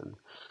struggles with, and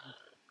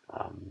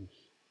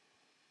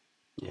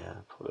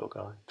poor little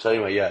guy. So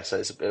anyway, so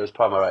it was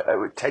poem I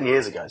wrote 10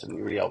 years ago. It's a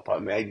really old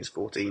poem. Aidan's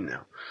 14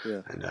 now,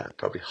 and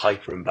probably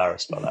hyper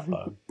embarrassed by that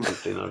poem.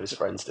 Hopefully none of his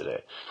friends did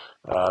it.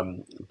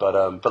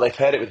 But they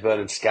paired it with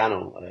Vernon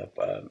Scannell,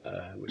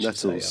 which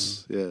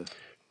Nettles, is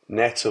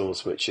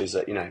Nettles, which is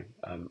I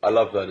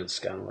love Vernon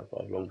Scannell.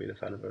 I've long been a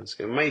fan of Vernon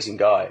Scannell. Amazing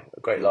guy, a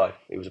great life.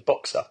 He was a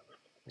boxer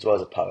as well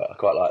as a poet. I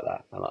quite like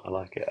that. I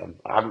like it.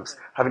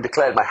 Having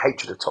declared my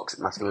hatred of toxic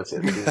masculinity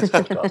at the beginning of this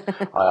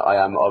podcast, I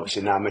am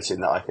obviously now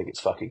admitting that I think it's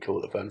fucking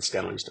cool that Vernon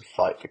Scannell used to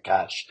fight for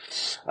cash,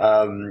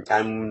 and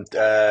when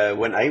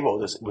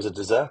AWOL was a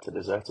deserted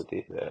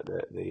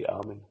the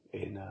army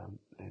in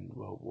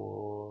World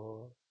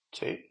War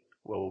II,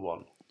 World War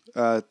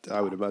One.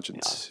 I would imagine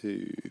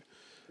too.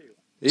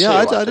 Yeah,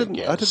 I didn't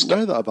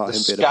know that about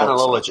him being a boxer.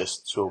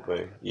 Scannelologists will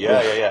be.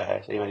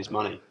 Yeah. He made his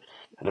money,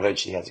 and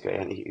eventually he had to go.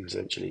 And he was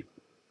eventually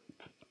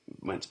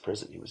went to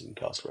prison. He was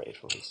incarcerated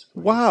for his.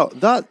 Wow,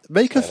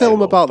 make a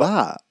film about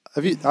that.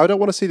 I don't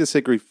want to see the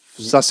Sigrid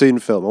Sassoon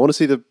film. I want to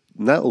see the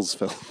Nettles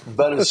film.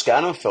 Vernon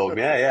Scannell film.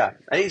 Yeah.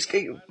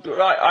 And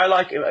right. I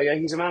like him.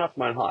 He's a man after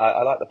my own heart.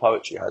 I like the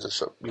poetry.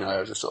 Has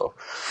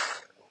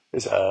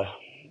there's a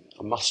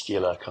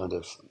muscular kind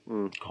of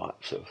quite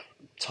sort of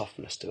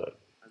toughness to it.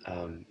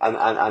 And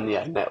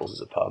Nettles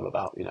is a poem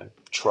about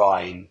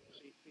trying,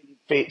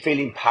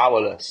 feeling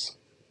powerless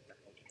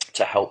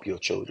to help your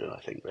children.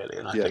 I think really,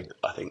 and I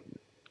think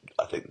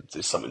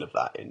there's something of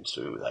that in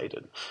Swimming with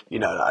Aidan.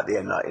 At the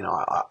end, at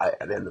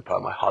the end of the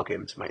poem, I hug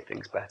him to make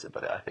things better.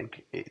 But I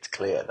think it's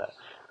clear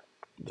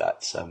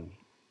that's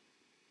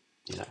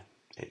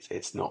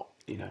it's not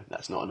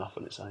that's not enough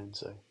on its own.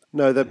 So.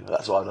 No,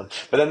 that's what I've done.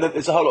 But then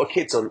there's a whole lot of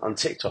kids on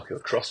TikTok who are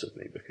cross with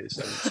me because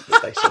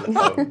they say the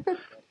poem.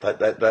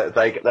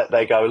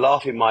 They go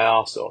laughing my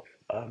arse off.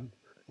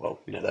 Well,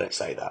 they don't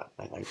say that.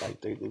 They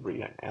do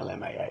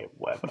LMAA or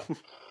whatever.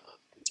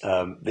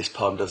 This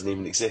poem doesn't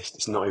even exist.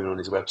 It's not even on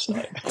his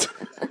website.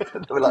 They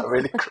were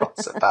really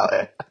cross about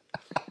it.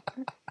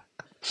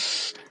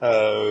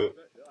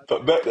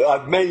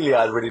 But mainly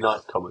I had really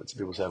nice comments.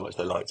 People say how much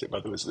they liked it.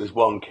 But there was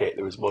one kid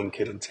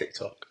on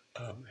TikTok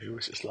who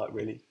was just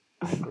really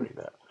angry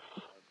that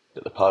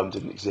the poem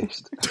didn't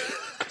exist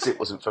because it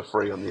wasn't for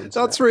free on the internet.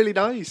 That's really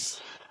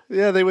nice.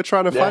 Yeah, they were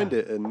trying to find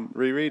it and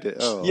reread it.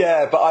 Oh.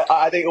 Yeah, but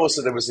I think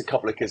also there was a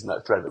couple of kids in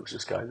that thread that was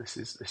just going, "This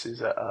is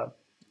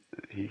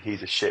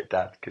he's a shit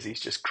dad because he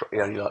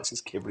only likes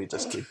his kid when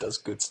his kid does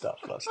good stuff."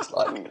 And I was just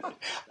like,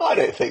 I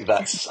don't think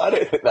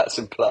that's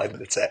implied in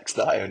the text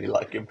that I only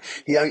like him.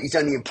 He's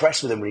only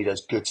impressed with him when he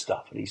does good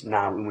stuff, and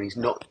when he's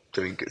not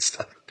doing good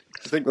stuff.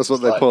 I think that's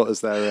what they put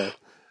as their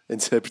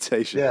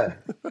interpretation. Yeah,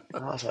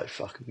 and I was like,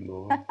 fucking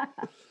moron.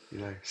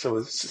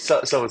 Someone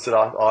said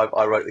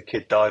I wrote the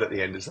kid died at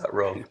the end. Is that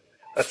wrong?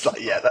 That's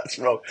that's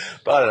wrong.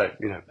 But I don't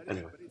know.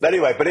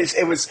 Anyway, but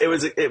it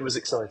was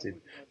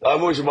exciting.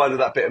 I'm always reminded of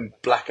that bit in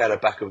Blackadder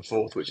back and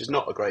forth, which is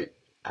not a great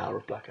hour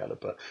of Blackadder,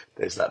 but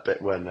there's that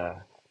bit when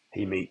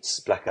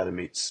Blackadder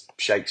meets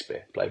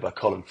Shakespeare, played by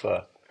Colin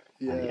Firth,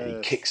 and he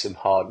Yes. kicks him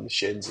hard in the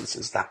shins and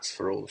says, "That's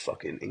for all the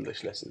fucking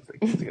English lessons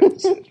that kids are going to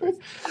sit through."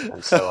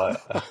 And so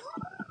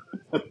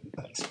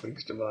that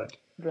springs to mind.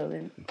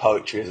 Brilliant.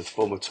 Poetry as a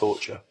form of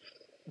torture.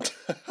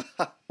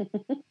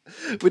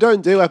 We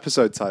don't do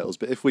episode titles,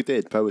 but if we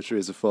did, poetry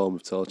as a form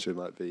of torture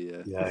might be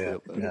Yeah.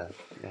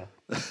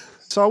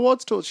 So I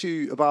want to talk to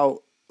you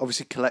about,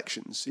 obviously,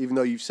 collections, even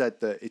though you've said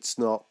that it's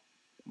not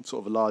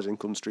sort of a large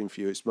income stream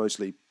for you, it's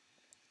mostly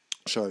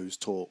shows,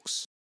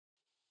 talks.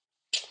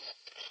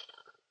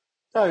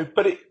 No,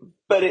 but it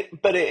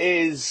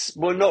is,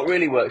 well, not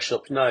really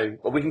workshops. No,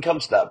 well, we can come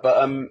to that.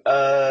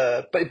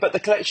 But the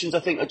collections, I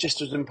think, are just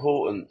as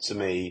important to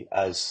me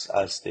as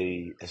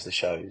the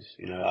shows.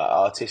 You know,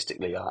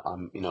 artistically,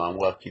 I'm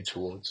working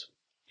towards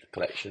a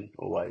collection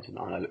always, and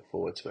I look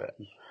forward to it.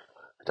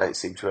 I don't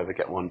seem to ever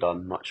get one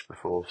done much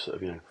before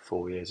sort of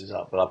 4 years is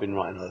up. But I've been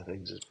writing other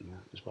things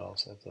as well.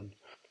 So I've done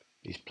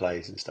these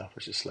plays and stuff,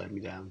 which has slowed me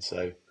down.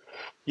 So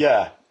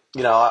yeah,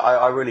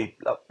 I really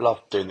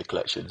love doing the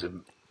collections,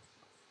 and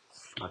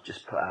I've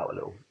just put out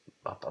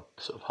a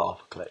sort of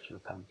half a collection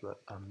of pamphlet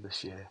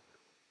this year,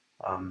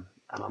 and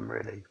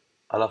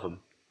I love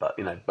them. But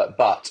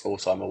but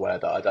also I'm aware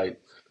that I don't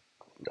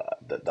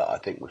that I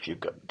think if you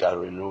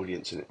gather an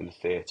audience in the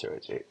theatre,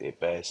 it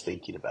bears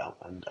thinking about,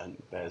 and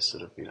bears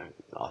sort of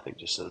I think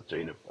just sort of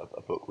doing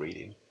a book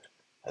reading.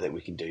 I think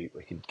we can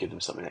give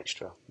them something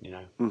extra,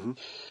 Mm-hmm.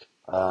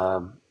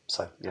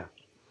 So yeah.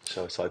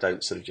 So I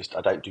don't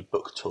I don't do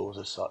book tours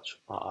as such.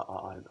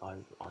 I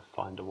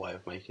find a way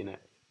of making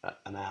it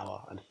an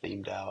hour and a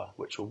themed hour,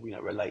 which will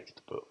relate to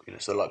the book.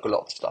 So like a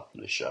lot of stuff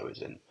in the show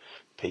is in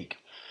peak.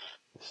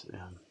 But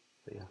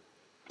yeah.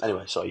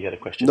 Anyway, sorry, you had a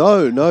question.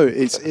 No,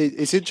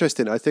 it's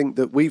interesting. I think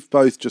that we've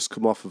both just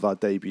come off of our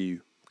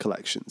debut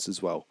collections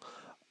as well,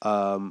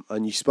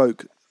 and you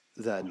spoke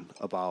then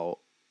about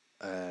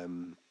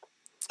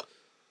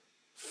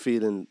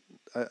feeling.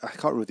 I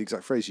can't remember the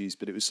exact phrase you used,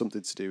 but it was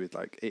something to do with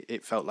like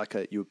it felt like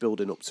you were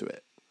building up to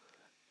it,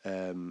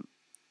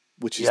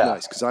 which is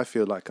nice because I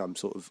feel like I'm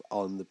sort of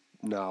on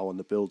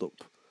the build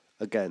up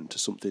again to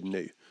something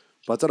new.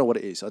 But I don't know what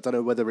it is. I don't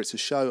know whether it's a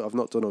show. I've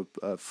not done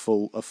a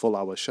full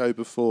hour show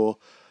before.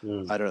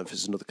 I don't know if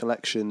it's another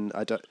collection.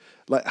 I don't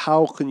like.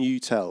 How can you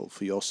tell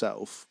for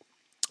yourself?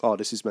 Oh,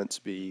 this is meant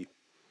to be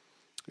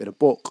in a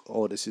book,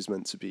 or this is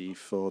meant to be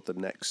for the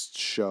next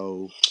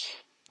show.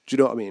 Do you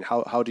know what I mean?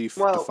 How do you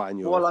define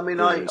your? Well, I mean,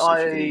 heroes, if you're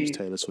going to use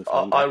Taylor Swift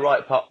lingo? I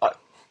write I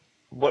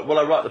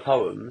write the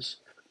poems,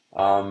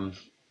 and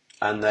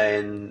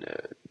then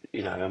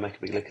I make a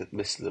big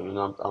list of them, and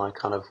I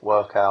kind of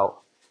work out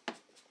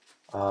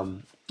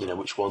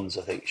which ones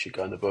I think should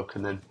go in the book,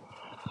 and then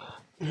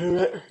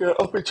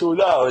up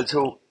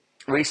until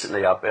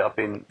recently, I've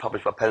been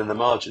published by Pen and the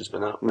Margins,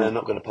 but they're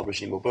not going to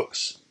publish any more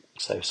books,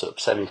 so sort of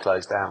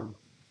semi-closed down,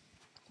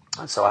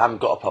 and so I haven't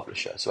got a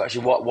publisher. So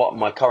actually, what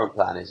my current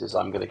plan is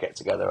I'm going to get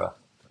together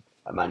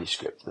a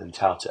manuscript and then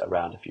tout it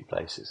around a few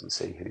places and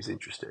see who's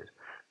interested.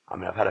 I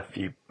mean, I've had a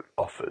few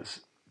offers,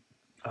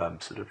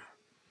 sort of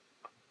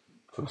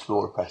from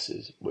smaller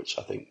presses, which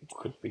I think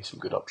could be some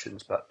good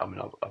options. But I mean,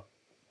 I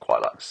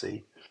quite like to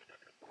see.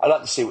 I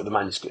like to see what the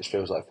manuscript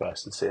feels like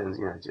first, and see, and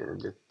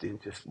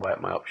just weigh up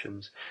my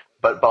options.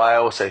 But I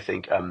also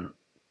think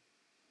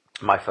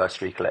my first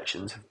three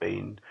collections have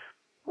been,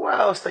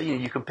 well, so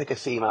you can pick a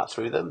theme out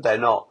through them. They're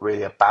not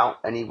really about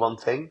any one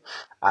thing,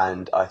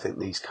 and I think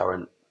these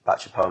current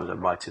batch of poems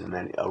I'm writing and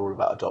then are all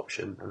about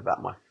adoption and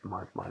about my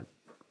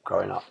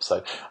growing up.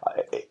 So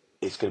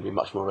it's going to be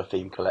much more of a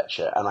theme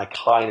collection, and I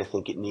kind of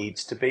think it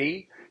needs to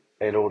be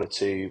in order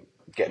to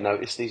get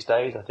noticed these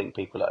days. I think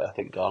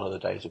gone are the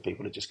days of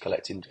people are just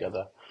collecting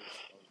together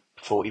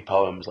 40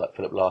 poems like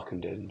Philip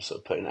Larkin did and sort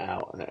of putting it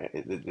out, and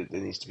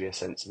there needs to be a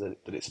sense that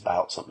it's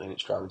about something,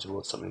 it's driving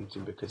towards something,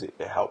 because it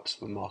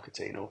helps with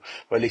marketing, or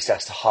at least it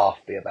has to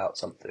half be about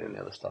something, and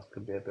the other stuff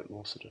can be a bit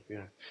more sort of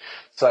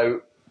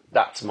so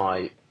that's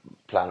my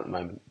plan at the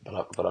moment,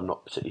 but I'm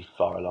not particularly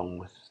far along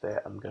with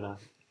it. I'm gonna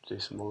do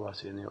some more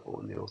writing in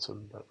the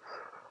autumn, but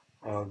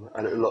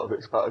and a lot of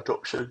it's about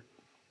adoption,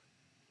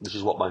 which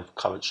is what my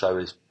current show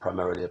is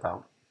primarily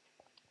about.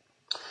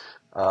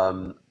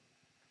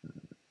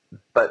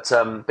 But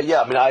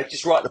yeah, I mean, I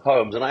just write the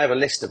poems, and I have a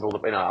list of all the,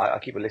 I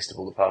keep a list of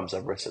all the poems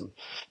I've written,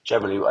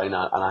 generally, and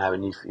I have a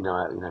new,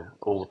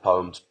 all the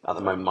poems at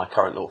the moment. My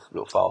current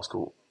little file's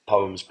called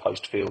Poems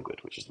Post Feel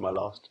Good, which is my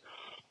last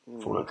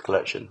full-length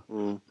collection.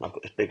 I've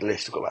got this big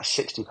list. I've got about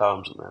 60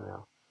 poems in there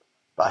now,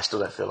 but I still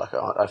don't feel like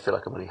I feel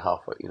like I'm only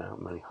halfway.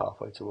 I'm only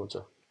halfway towards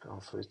a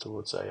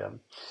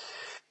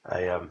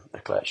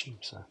collection.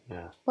 So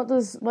yeah. What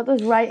does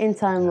writing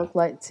time look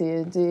like to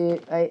you? Do you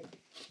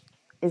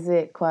is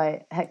it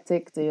quite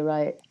hectic? Do you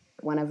write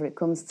whenever it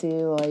comes to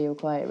you, or are you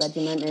quite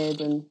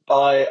regimented? And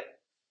I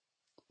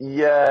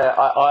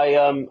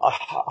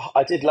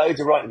did loads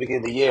of writing at the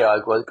beginning of the year.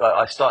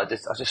 I started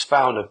this. I just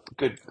found a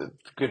good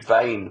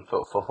vein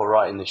for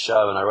writing the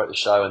show, and I wrote the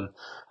show, and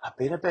I've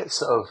been a bit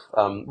sort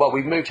of well,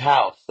 we moved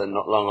house, then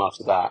not long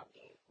after that,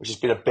 which has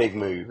been a big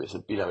move. It's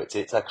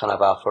a kind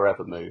of our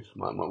forever move.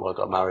 I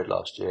got married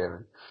last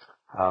year,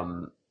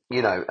 and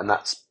and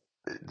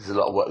there's a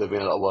lot of work. There's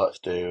been a lot of work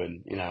to do,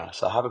 and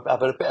so I've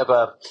had a bit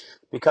of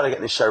been kind of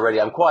getting this show ready.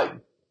 I'm quite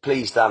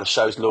pleased now the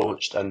show's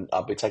launched, and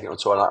I'll be taking it on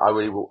tour. And I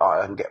really will.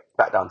 I can get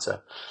back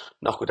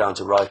knuckle down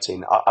to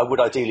writing. I would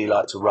ideally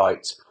like to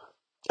write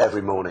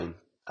every morning,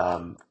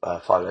 5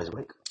 days a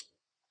week.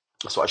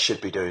 That's what I should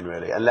be doing,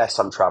 really, unless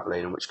I'm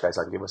travelling, in which case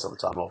I can give myself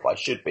time off. I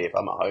should be, if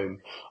I'm at home,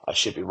 I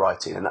should be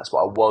writing, and that's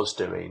what I was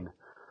doing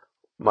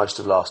most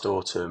of last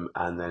autumn,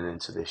 and then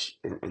into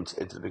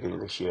the beginning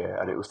of this year,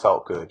 and it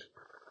felt good.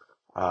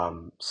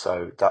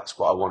 So that's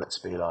what I want it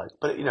to be like.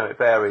 But it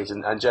varies,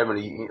 and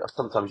generally,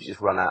 sometimes you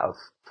just run out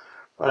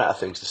of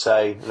things to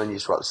say, and then you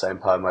just write the same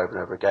poem over and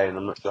over again. And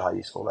I'm not sure how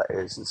useful that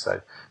is, and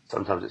so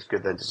sometimes it's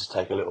good then to just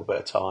take a little bit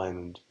of time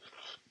and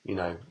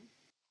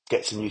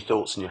get some new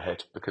thoughts in your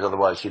head, because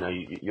otherwise,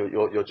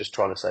 you're just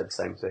trying to say the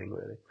same thing,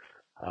 really.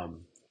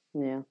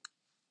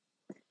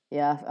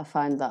 Yeah. I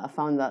found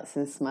that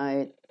since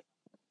my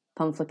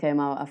pamphlet came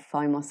out, I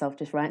find myself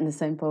just writing the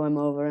same poem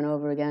over and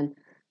over again.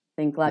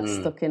 I think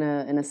stuck in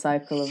a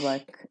cycle of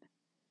like,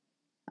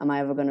 am I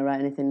ever going to write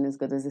anything as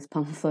good as this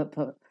pamphlet?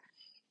 But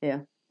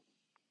yeah.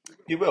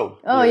 You will.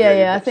 Oh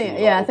yeah. I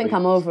think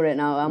I'm over it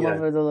now. I'm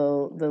over the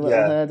little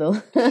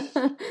hurdle.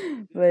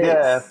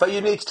 But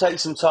you need to take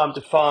some time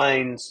to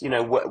find,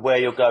 where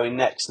you're going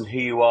next and who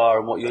you are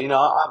and what you.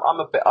 I'm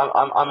a bit like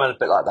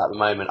that at the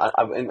moment.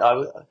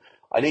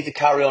 I need to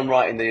carry on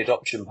writing the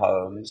adoption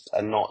poems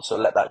and not sort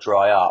of let that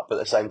dry up. But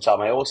at the same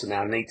time, I also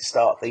now need to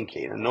start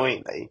thinking.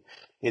 Annoyingly,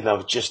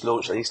 I've just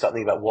launched. I need to start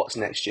thinking about what's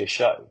next year's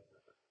show.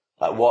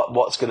 Like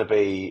what's going to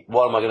be.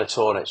 What am I going to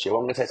tour next year?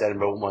 What am I going to take to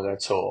Edinburgh? What am I going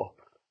to tour?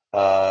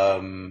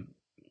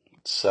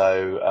 That's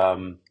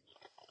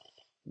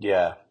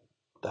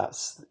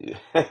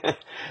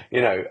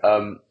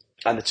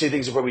and the two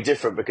things are probably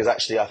different, because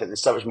actually I think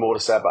there's so much more to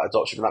say about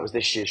adoption, and that was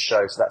this year's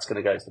show, so that's going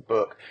to go into the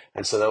book,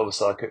 and so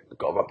obviously I've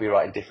got to be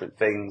writing different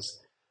things.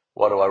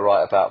 What do I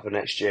write about for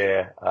next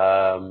year?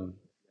 So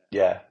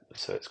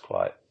it's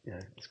quite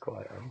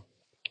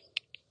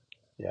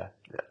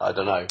I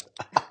don't know.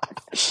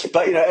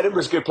 But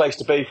Edinburgh's a good place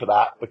to be for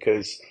that,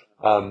 because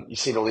you've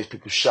seen all these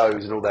people's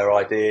shows and all their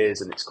ideas,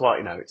 and it's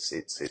quite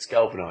it's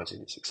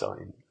galvanising. It's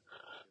exciting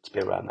to be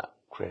around that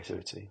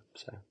creativity.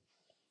 So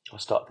I'll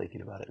start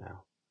thinking about it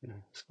now.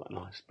 It's quite a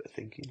nice bit of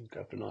thinking.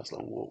 Go for nice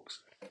long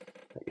walks.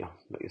 Let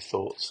your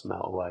thoughts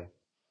melt away.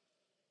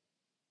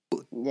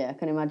 Yeah, I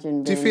can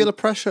imagine. Do you feel a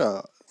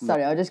pressure?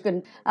 Sorry, I was just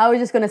going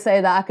to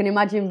say that I can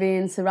imagine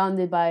being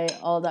surrounded by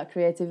all that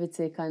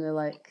creativity, kind of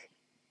like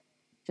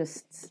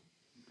just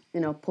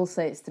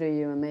pulsates through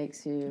you and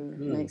makes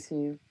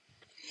you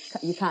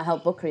can't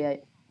help but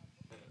create.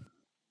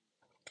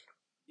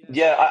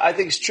 Yeah, I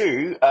think it's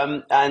true,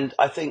 and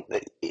I think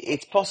that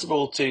it's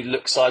possible to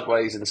look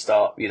sideways and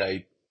start,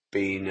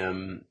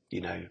 being,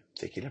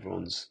 thinking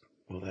everyone's,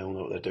 well, they all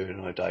know what they're doing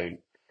and I don't.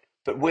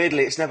 But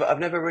weirdly, I've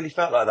never really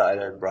felt like that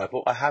in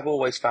Edinburgh. I have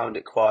always found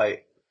it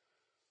quite,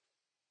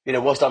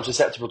 whilst I'm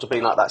susceptible to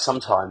being like that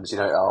sometimes,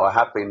 I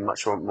have been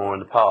much more in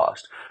the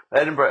past.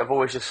 But Edinburgh, I've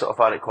always just sort of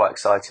found it quite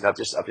exciting. I've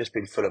just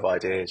been full of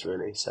ideas,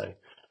 really. So,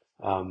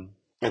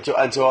 and to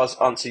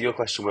answer your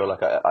question, Will,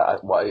 like, I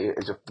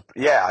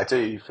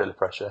do feel the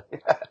pressure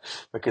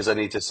because I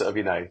need to sort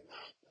of,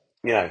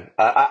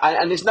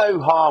 and there's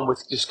no harm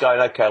with just going,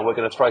 okay, we're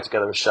going to throw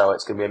together a show.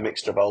 It's going to be a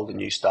mixture of old and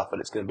new stuff,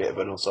 and it's going to be a bit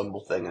of an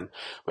ensemble thing, and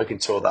we can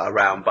tour that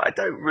around. But I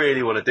don't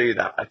really want to do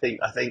that. I think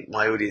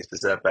my audience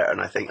deserve better,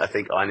 and I think I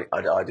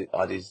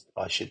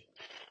should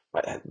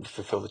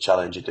fulfil the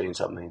challenge of doing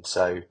something.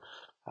 So.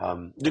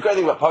 The great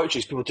thing about poetry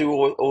is people do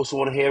also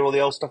want to hear all the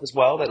old stuff as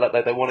well. They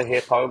want to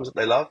hear poems that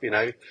they love.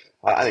 I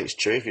think it's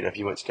true. If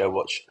you went to go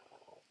watch,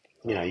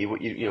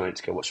 you went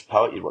to go watch a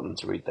poet, you'd want them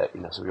to read that,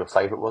 some of your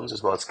favourite ones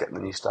as well as getting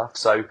the new stuff.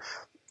 So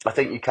I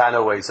think you can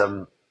always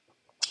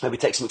maybe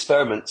take some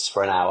experiments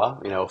for an hour,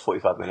 or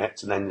 45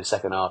 minutes, and then the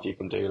second half you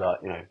can do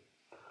like your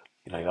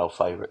old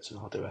favourites, and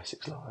I'll do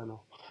Essex Lion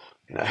or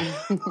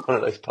one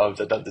of those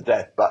poems I've done to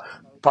death, but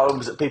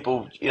poems that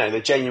people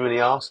they genuinely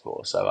ask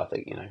for. So I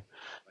think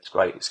it's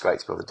great. It's great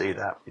to be able to do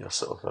that.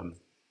 Sort of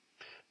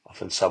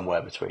often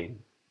somewhere between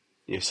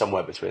a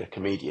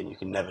comedian. You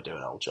can never do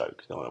an old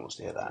joke. No one wants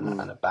to hear that, and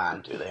a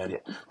band do. They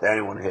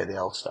only want to hear the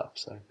old stuff.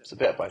 So it's a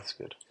bit of both. Is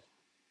good.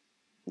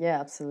 Yeah,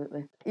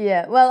 absolutely.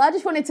 Yeah. Well,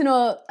 interesting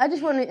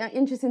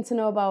to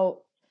know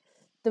about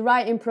the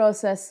writing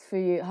process for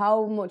you.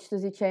 How much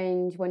does it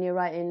change when you're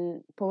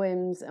writing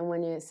poems and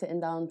when you're sitting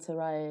down to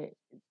write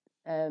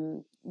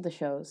the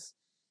shows?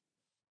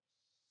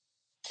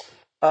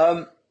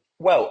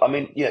 Well, I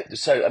mean,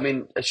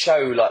 a show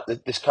like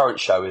this current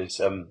show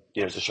is,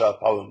 it's a show of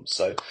poems.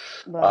 So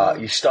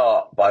you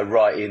start by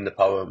writing the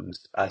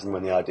poems as and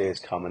when the ideas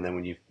come, and then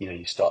when you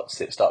start to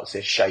see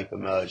a shape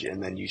emerge,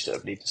 and then you sort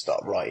of need to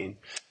start writing.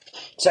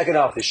 Second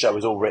half of this show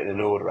was all written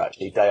in order,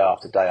 actually. Day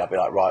after day, I'd be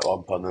like, right,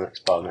 one poem, the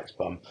next poem, next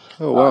poem.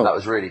 Oh, wow. That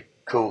was really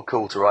cool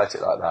to write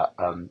it like that,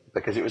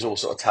 because it was all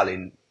sort of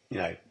telling,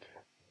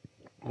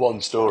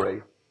 one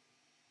story.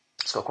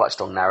 It's got quite a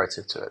strong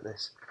narrative to it.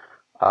 This.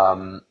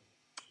 Um,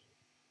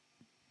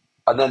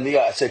 and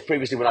then so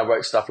previously when I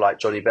wrote stuff like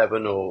Johnny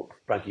Bevan or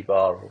Frankie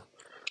Barr or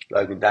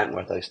Logan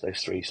Dankworth,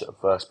 those three sort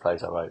of first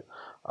plays I wrote,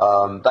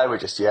 they were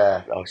just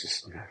I was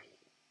just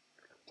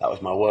that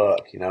was my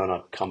work, and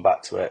I'd come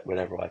back to it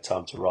whenever I had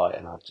time to write,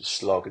 and I'd just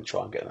slog and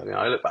try and get them.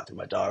 I look back to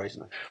my diaries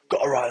and I've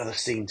got to write another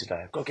scene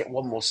today. I've got to get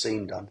one more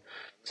scene done.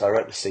 So I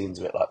wrote the scenes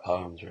a bit like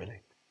poems,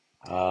 really.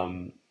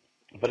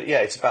 But yeah,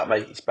 it's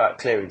about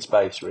clearing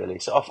space, really.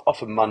 So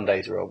often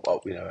Mondays are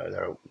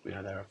they're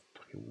a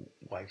fucking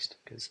waste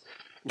because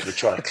you're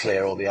trying to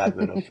clear all the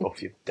admin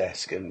off your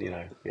desk and be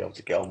able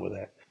to get on with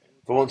it.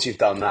 But once you've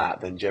done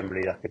that, then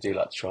generally I do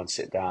like to try and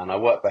sit down. I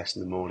work best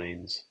in the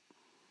mornings.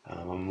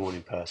 I'm a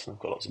morning person. I've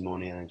got lots of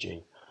morning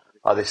energy.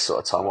 At this sort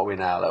of time, what are we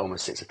now? Like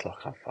almost 6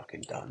 o'clock. I'm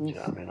fucking done. Do you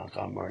know what I mean? Like,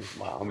 I'm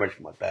ready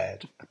for my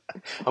bed.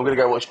 I'm going to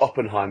go watch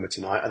Oppenheimer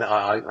tonight, and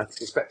I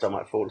suspect I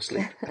might fall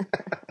asleep.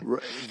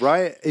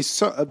 Right.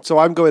 So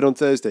I'm going on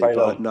Thursday, Very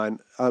but long.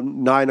 at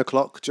 9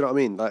 o'clock. Do you know what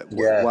I mean? Like,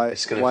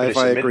 It's going to why finish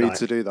have I at agreed midnight.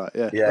 to do that?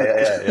 Yeah.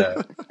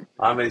 Yeah.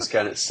 I'm only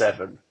going at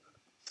 7,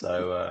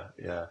 so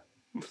yeah.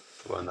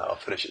 Well, no, I'll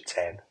finish at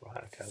 10.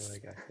 Right. Okay. There you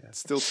go. Yeah.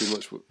 Still too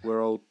much.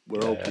 We're old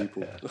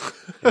people.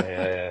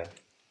 Yeah.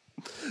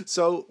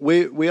 So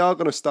we are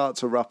going to start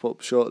to wrap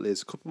up shortly.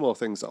 There's a couple more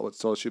things that I want to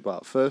talk to you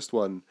about. First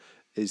one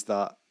is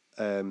that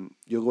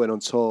you're going on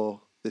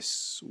tour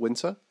this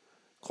winter,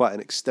 quite an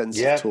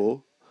extensive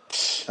tour.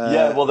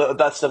 Well,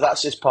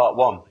 that's just part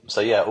one. So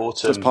yeah,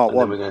 autumn, just part and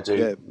one.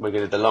 then we're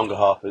going to do the longer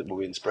half. Will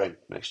be in spring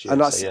next year.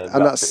 And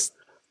that's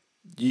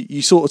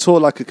you sort of tour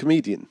like a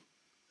comedian,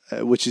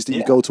 which is that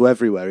you go to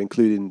everywhere,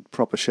 including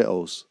proper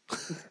shitholes,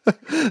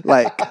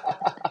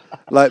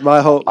 like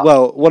my home.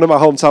 Well, one of my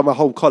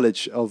home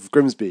college of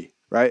Grimsby,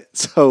 right?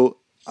 So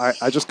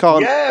I just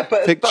can't.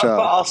 Picture. But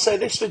I'll say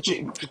this for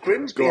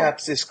Grimsby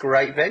has this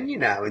great venue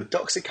now, and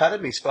Docks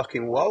Academy's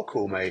fucking well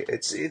cool, mate.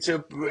 It's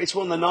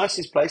one of the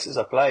nicest places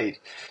I played.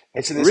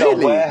 It's in this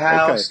old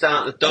warehouse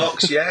down at the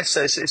docks. Yeah,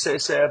 so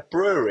it's a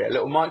brewery, a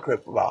little micro.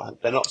 Well,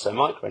 they're not so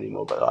micro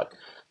anymore, but like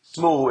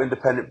small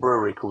independent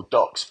brewery called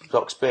Docks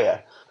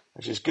Beer,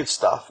 which is good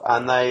stuff.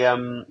 And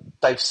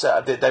they've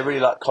set up, they really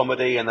like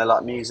comedy and they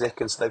like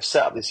music, and so they've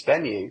set up this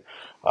venue,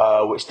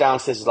 which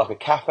downstairs is like a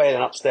cafe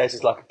and upstairs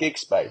is like a gig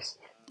space.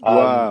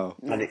 Wow.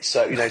 And it's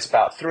it's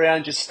about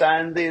 300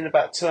 standing and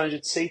about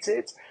 200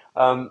 seated.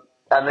 And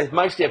they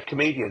mostly have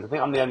comedians. I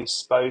think I'm the only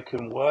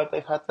spoken word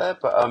they've had there,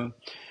 but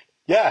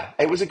yeah,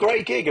 it was a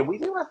great gig, and I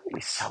think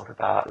we sold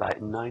about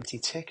like 90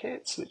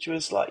 tickets, which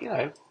was like,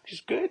 which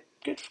is good.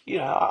 Good,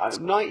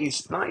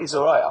 90's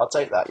all right. I'll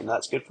take that.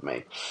 That's good for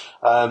me.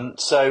 And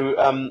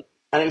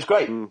it was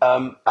great.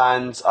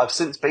 And I've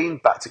since been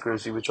back to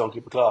Grimsby with John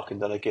Cooper Clarke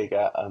and done a gig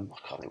at I can't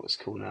think what it's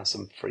called now,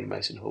 some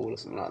Freemason Hall or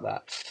something like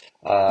that,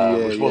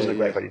 which wasn't a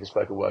great venue for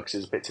spoken word because it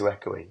was a bit too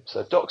echoey.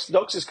 So Docks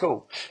is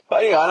cool, but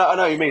anyway, I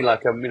know what you mean.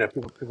 Like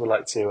people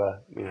like to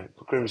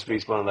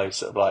Grimsby's one of those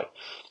sort of like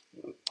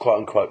quote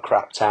unquote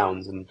crap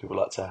towns, and people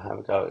like to have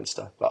a go and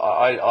stuff. But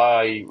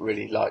I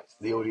really liked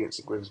the audience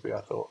at Grimsby.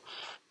 I thought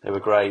they were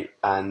great,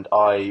 and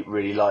I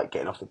really like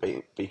getting off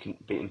the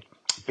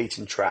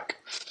beaten track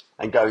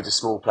and going to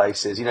small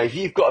places. If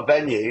you've got a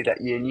venue that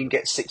you can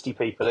get 60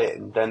 people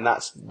in, then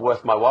that's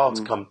worth my while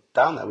to come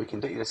down there. We can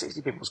do 60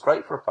 people is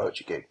great for a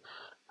poetry gig.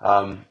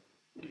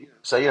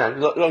 So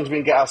as long as we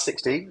can get our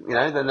 60,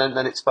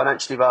 then it's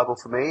financially viable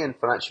for me and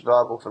financially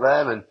viable for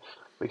them, and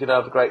we could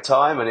have a great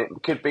time. And it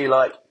could be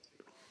like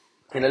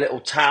in a little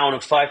town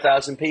of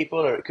 5,000 people,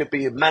 or it could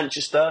be in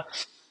Manchester,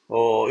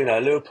 or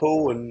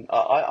Liverpool, and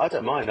I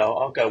don't mind.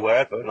 I'll go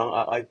wherever, and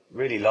I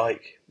really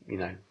like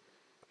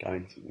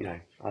going.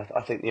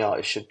 I think the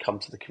artist should come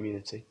to the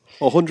community,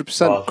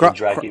 100%,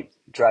 rather than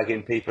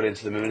dragging people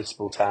into the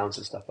municipal towns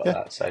and stuff like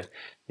that. So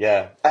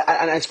yeah,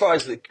 and as far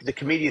as the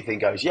comedian thing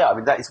goes, I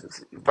mean that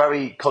is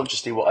very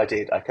consciously what I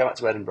did. I came out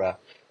to Edinburgh.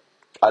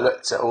 I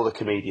looked at all the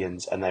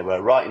comedians, and they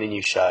were writing a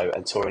new show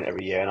and touring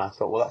every year, and I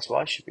thought, well, that's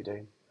what I should be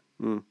doing.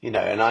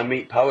 And I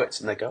meet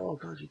poets and they go, oh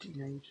God, you do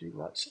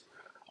write.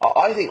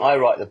 I think I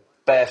write the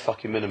bare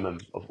fucking minimum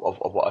of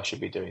what I should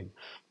be doing.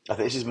 I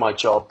think this is my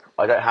job.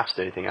 I don't have to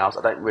do anything else.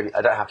 I don't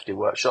have to do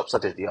workshops. I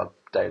did the odd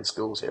day in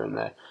schools here and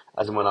there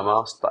as and when I'm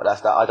asked, but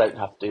that's that. I don't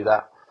have to do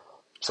that.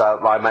 So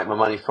I make my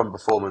money from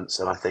performance,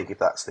 and I think if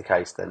that's the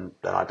case, then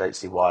I don't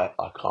see why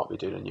I can't be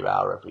doing a new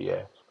hour every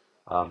year.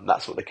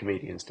 That's what the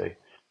comedians do.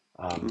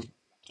 And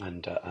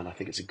I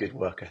think it's a good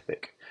work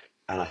ethic.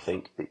 And I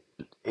think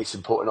it's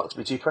important not to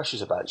be too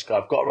precious about it. Just go,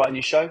 I've got to write a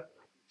new show,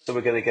 so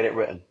we're going to get it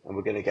written and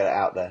we're going to get it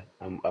out there.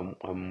 And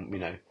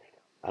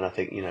I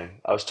think,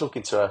 I was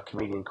talking to a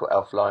comedian called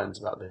Elf Lyons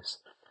about this,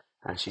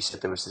 and she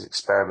said there was this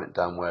experiment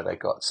done where they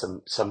got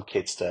some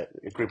kids a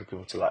group of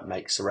people to like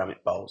make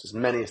ceramic bowls, as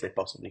many as they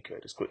possibly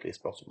could, as quickly as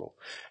possible,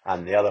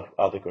 and the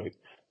other group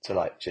to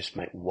like just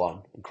make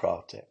one and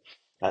craft it.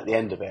 At the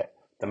end of it,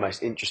 the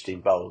most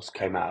interesting bowls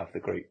came out of the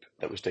group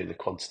that was doing the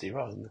quantity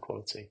rather than the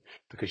quality,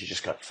 because you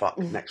just go, fuck,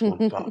 next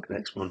one, fuck,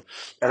 next one.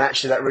 And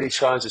actually that really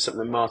chimes with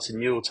something that Martin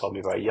Newell told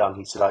me very young.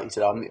 He said, I'm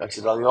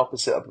the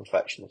opposite of a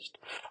perfectionist.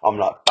 I'm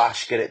like,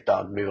 bash, get it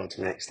done, move on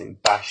to the next thing.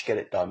 Bash, get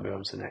it done, move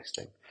on to the next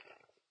thing.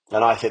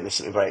 And I think there's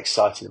something very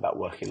exciting about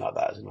working like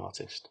that as an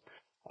artist.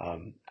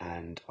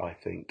 And I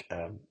think,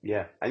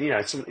 yeah. And,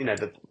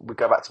 we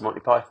go back to Monty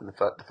Python,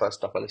 the first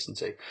stuff I listened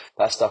to.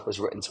 That stuff was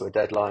written to a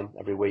deadline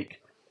every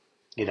week.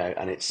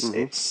 And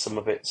it's some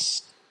of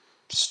it's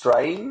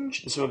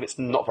strange, and some of it's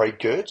not very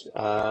good,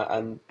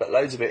 but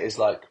loads of it is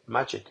like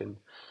magic and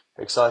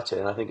exciting.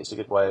 And I think it's a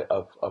good way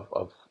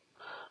of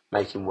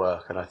making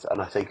work. And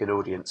I think an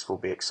audience will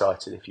be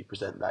excited if you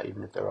present that,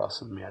 even if there are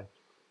some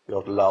the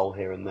odd lull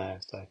here and there.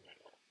 So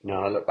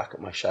I look back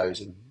at my shows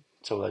and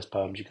some of those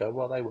poems, you go,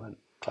 well, they weren't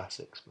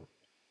classics, but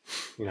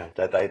they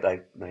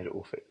made it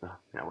all fit.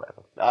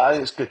 Whatever. I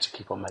think it's good to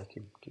keep on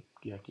making, keep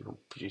on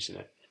producing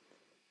it.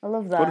 I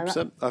love that.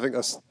 100%. I think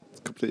that's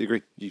completely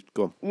agree. You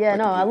go on. Yeah,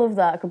 I love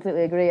that. I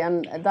completely agree,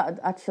 and that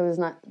actually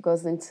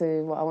goes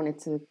into what I wanted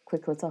to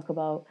quickly talk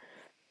about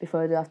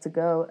before I do have to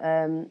go.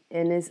 And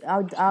is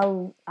how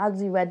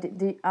do you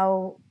edit?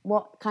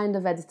 What kind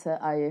of editor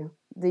are you?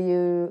 Do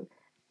you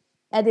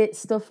edit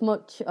stuff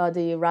much, or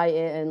do you write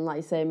it and, like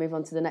you say, move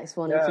on to the next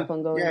one and keep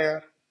on going? Yeah.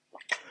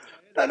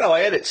 No,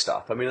 I edit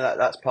stuff. I mean,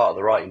 that's part of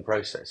the writing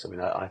process. I mean,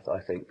 I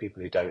think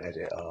people who don't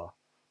edit are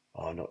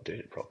not doing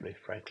it properly.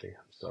 Frankly,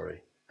 I'm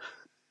sorry.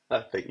 I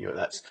think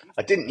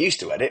I didn't used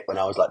to edit when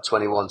I was like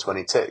 21,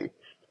 22,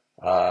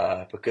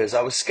 because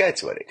I was scared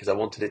to edit because I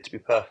wanted it to be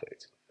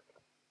perfect.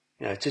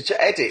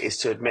 To edit is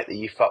to admit that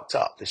you fucked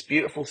up. This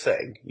beautiful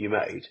thing you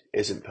made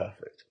isn't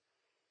perfect.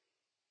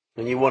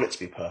 And you want it to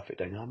be perfect,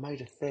 don't you? I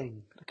made a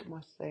thing. Look at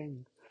my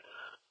thing.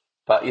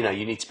 But, you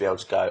need to be able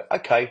to go,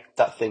 okay,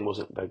 that thing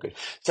wasn't very good.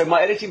 So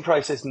my editing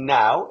process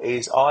now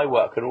is I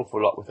work an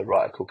awful lot with a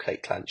writer called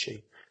Kate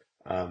Clancy,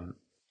 who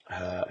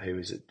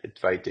is a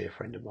very dear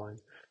friend of mine.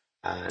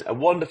 And a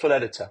wonderful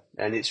editor,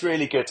 and it's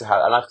really good to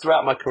have. And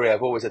throughout my career,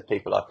 I've always had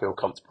people I feel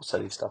comfortable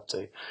sending stuff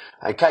to.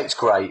 And Kate's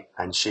great,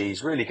 and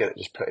she's really good at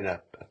just putting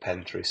a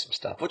pen through some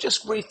stuff, or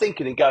just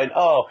rethinking and going,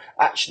 "Oh,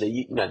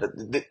 actually,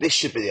 this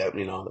should be the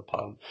opening line of the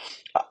poem."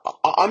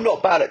 I'm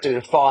not bad at doing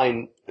a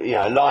fine,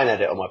 line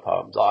edit on my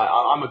poems.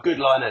 I'm a good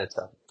line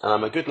editor, and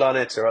I'm a good line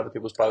editor of other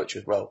people's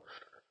poetry as well.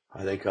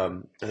 I feel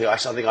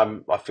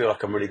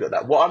like I'm really good at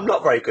that. What I'm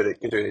not very good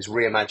at doing is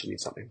reimagining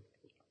something.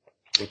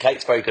 And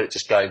Kate's very good at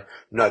just going,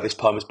 no, this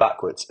poem is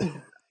backwards.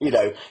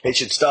 It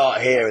should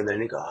start here, and then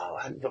you go, oh,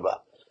 I hadn't thought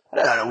about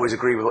that. I don't always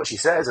agree with what she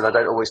says, and I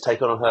don't always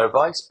take on her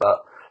advice,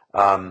 but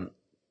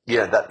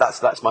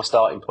that's my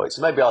starting point.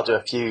 So maybe I'll do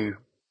a few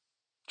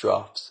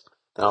drafts,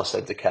 then I'll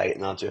send to Kate,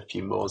 and I'll do a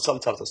few more. And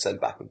sometimes I'll send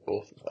back and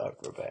forth with her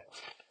for a bit.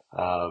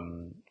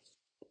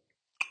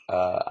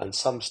 And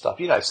some stuff,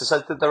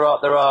 so there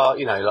are,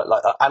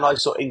 like And I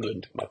Saw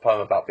England, my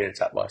poem about being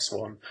attacked by a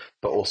swan,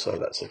 but also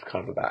that's sort of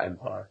kind of about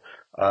empire.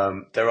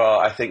 There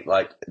are, I think,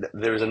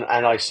 there is an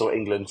And I Saw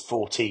England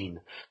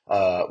 14,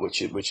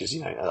 which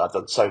is, I've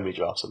done so many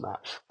drafts on that.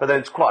 But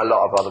then quite a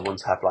lot of other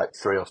ones have like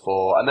 3 or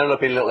 4, and then there'll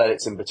be little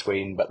edits in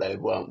between, but they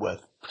weren't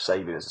worth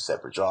saving as a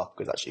separate draft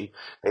because actually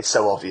it's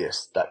so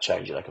obvious that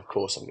change. Like, of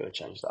course I'm going to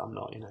change that. I'm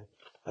not,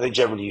 I think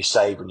generally you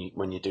save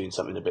when you're doing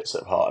something a bit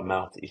sort of heart and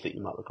mouth that you think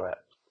you might regret.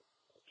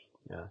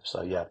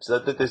 So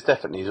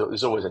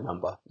there's always a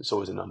number. There's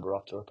always a number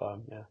after a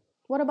poem. Yeah.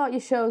 What about your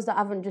shows that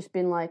haven't just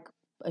been like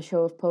a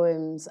show of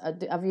poems?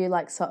 Have you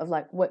sort of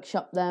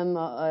workshopped them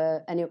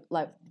or any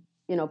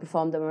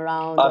performed them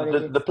around?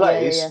 The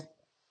plays.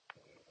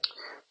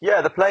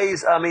 Yeah, the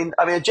plays. I mean,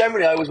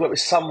 generally I always work with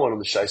someone on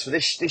the show. So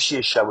this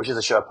year's show, which is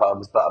a show of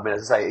poems, but I mean,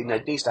 as I say,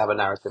 it needs to have a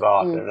narrative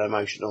arc and an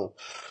emotional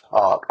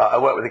arc. I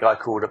work with a guy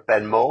called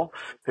Ben Moore,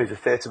 who's a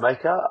theatre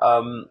maker.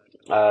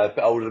 A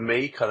bit older than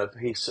me, kind of.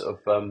 He's sort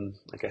of,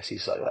 I guess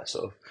he's like that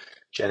sort of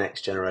Gen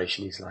X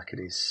generation. He's like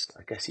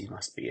I guess he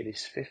must be in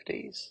his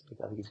 50s.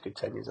 I think he's a good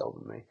 10 years older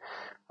than me.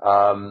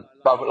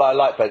 But I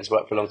like Ben's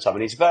work for a long time,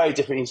 and he's very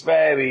different. He's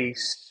very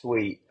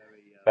sweet,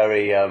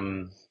 very,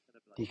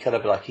 he kind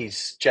of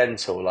he's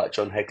gentle, like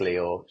John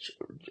Hegley or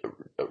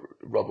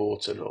Rob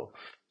Orton or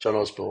John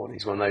Osborne.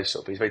 He's one of those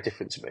sort of, he's very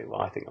different to me.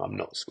 Well, I think I'm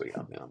not sweet.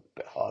 I'm a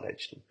bit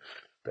hard-edged and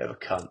a bit of a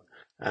cunt.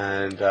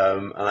 And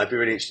I'd be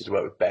really interested to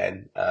work with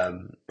Ben.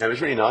 It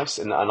was really nice,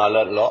 and I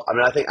learned a lot. I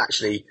mean, I think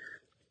actually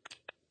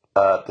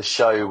the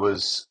show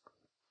was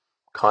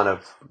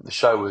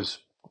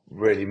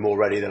really more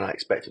ready than I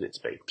expected it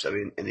to be. So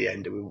in the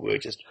end,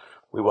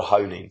 we were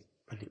honing.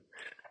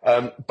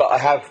 But I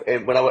have,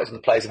 when I worked on the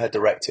plays, I've had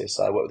directors.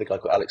 So I worked with a guy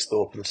called Alex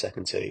Thorpe on the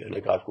second 2, and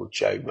a guy called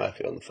Joe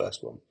Murphy on the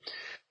first one.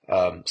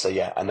 And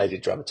they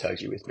did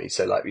dramaturgy with me.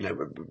 So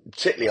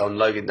particularly on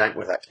Logan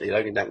Dankworth, actually.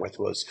 Logan Dankworth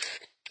was,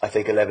 I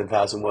think,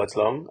 11,000 words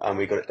long, and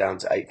we got it down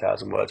to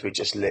 8,000 words. We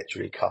just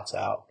literally cut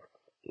out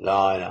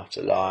line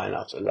after line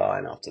after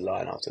line after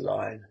line after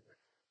line.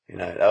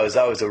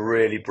 That was a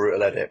really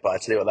brutal edit, but I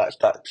tell you what,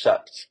 that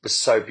was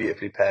so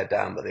beautifully pared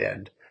down by the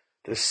end.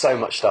 There's so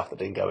much stuff that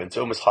didn't go into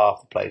it. Almost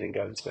half the play didn't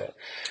go into it,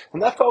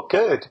 and that felt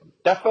good.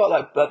 That felt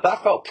like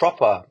that felt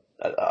proper.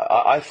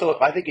 I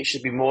think it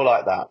should be more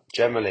like that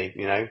generally.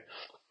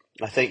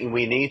 I think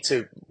we need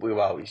to.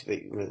 We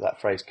speak with that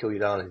phrase, "Kill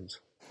your darlings."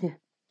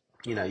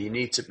 Yeah. You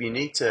need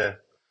to.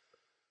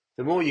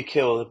 The more you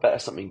kill, the better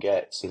something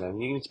gets. You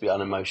need to be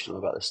unemotional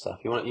about this stuff.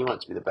 You want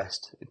it to be the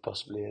best it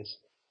possibly is.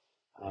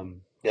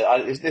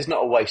 There's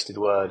not a wasted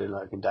word in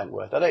Logan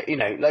Dankworth.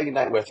 Logan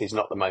Dankworth is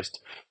not the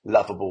most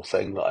lovable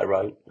thing that I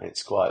wrote.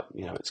 It's quite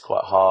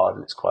hard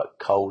and it's quite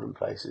cold in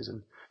places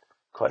and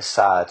quite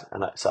sad.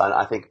 And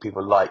I think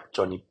people like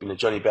Johnny.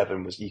 Johnny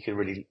Bevan you can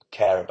really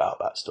care about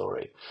that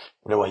story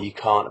in a way you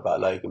can't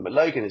about Logan. But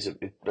Logan is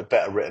a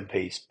better written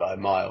piece by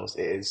miles.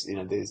 It is,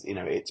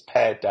 it's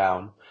pared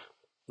down.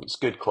 It's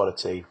good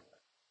quality.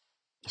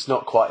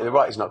 The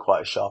writing's not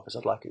quite as sharp as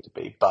I'd like it to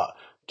be, but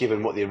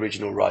given what the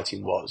original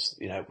writing was,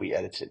 we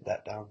edited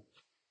that down.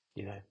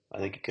 I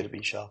think it could have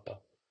been sharper,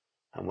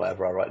 and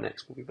whatever I write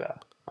next will be better.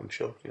 I'm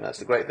sure. That's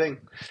the great thing.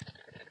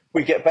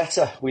 We get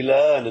better, we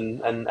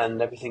learn,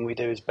 and everything we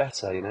do is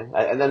better.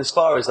 And then as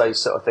far as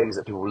those sort of things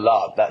that people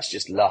love, that's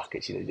just luck.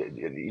 It's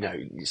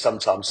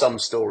sometimes some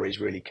stories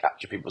really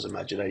capture people's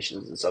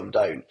imaginations and some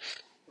don't.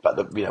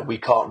 But we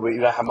can't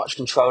really have much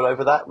control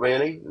over that,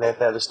 really.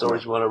 They're the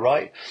stories we want to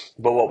write.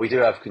 But what we do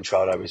have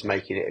control over is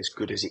making it as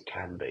good as it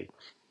can be.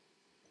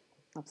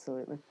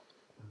 Absolutely.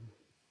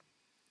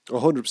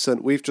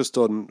 100%. We've just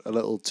done a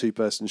little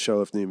 2-person show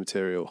of new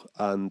material,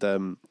 and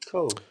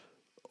cool.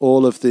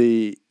 All of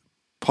the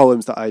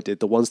poems that I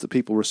did, the ones that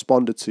people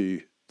responded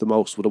to the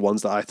most, were the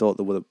ones that I thought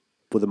that were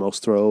the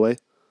most throwaway,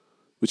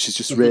 which is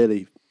just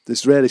really.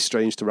 It's really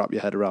strange to wrap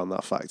your head around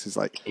that fact. It's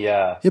like,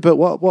 yeah, but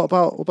what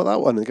about that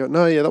one? And you go,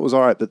 no, yeah, that was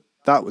all right, but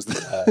that was,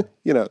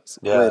 it's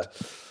weird.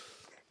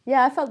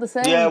 Yeah, I felt the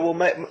same. Yeah, well,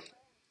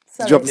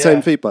 did you have the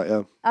same feedback?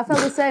 Yeah, I felt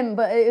the same,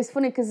 but it was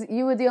funny because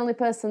you were the only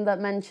person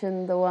that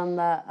mentioned the one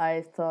that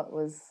I thought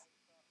was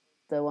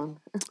the one,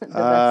 the best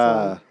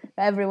one.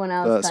 Everyone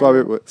else.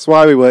 That's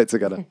why we work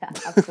together. Yeah,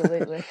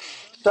 absolutely.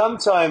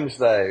 Sometimes,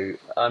 though,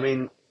 I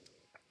mean,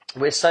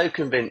 we're so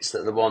convinced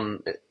that the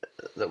one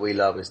that we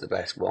love is the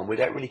best one, we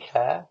don't really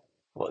care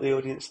what the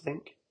audience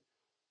think.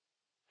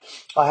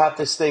 I have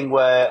this thing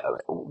where,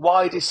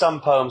 why do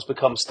some poems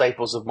become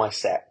staples of my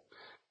set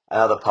and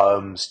other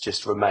poems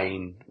just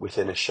remain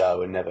within a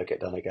show and never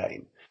get done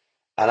again?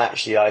 And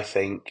actually I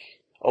think,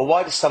 or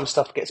why does some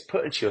stuff gets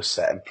put into your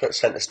set and put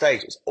centre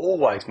stage? It's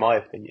always my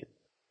opinion,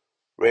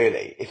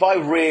 really. If I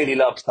really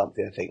love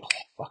something and think,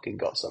 I fucking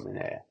got something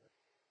here,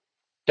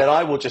 then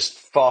I will just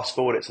fast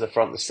forward it to the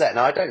front of the set.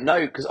 Now, I don't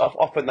know, because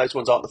often those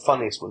ones aren't the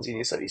funniest ones.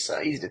 It's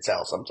so easy to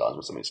tell sometimes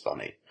when something's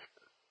funny.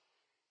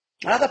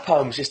 And other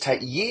poems just take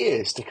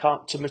years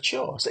to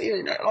mature. So,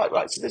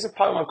 so there's a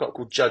poem I've got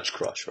called Judge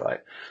Crush,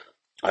 right?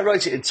 I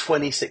wrote it in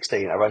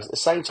 2016. I wrote it at the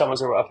same time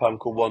as I wrote a poem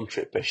called One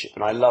Trip Bishop,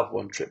 and I love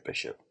One Trip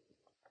Bishop.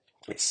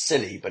 It's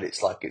silly, but it's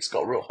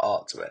got a real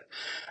heart to it.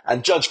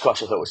 And Judge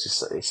Crush, I thought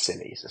it's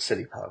silly. It's a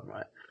silly poem,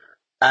 right?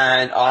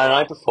 And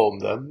I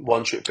performed them.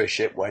 One Trip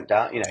Bishop went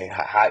down,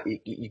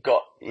 you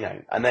got,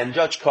 and then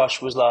Judge Crush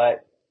was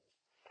like,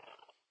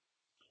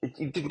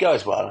 it didn't go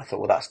as well. And I thought,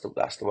 well,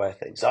 that's the way of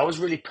things. So I was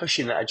really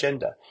pushing that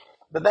agenda.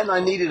 But then I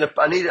needed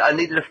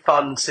a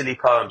fun, silly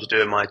poem to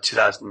do in my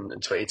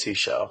 2022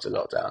 show after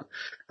lockdown.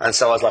 And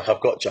so I was like,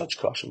 I've got Judge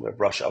Crush, I'm going to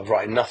brush it. I was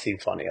writing nothing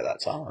funny at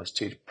that time. I was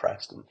too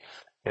depressed. And,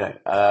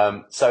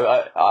 so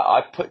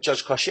I put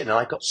Judge Crush in and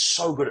I got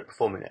so good at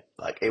performing it.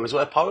 Like, it was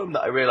a poem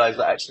that I realised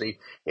that actually,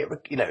 it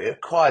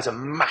requires a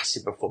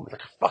massive performance,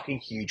 like a fucking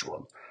huge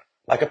one.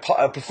 Like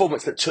a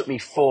performance that took me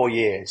 4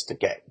 years to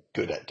get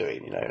good at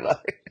doing, and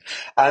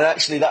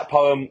actually that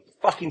poem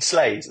fucking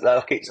slays.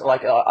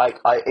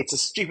 It's a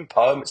stupid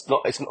poem. It's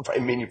not a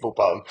very meaningful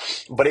poem,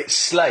 but it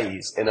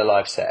slays in a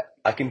live set.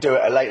 I can do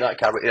it at a late night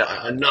cabaret.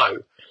 I know,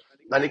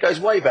 and it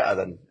goes way better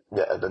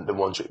than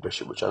One Trip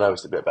Bishop, which I know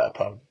is a bit better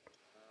poem.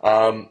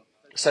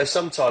 So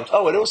sometimes,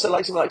 and also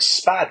like something like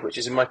Spad, which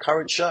is in my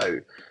current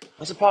show.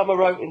 That's a poem I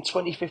wrote in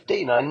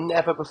 2015. I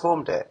never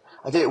performed it.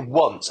 I did it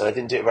once and I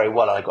didn't do it very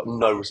well and I got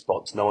no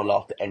response. No one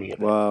laughed at any of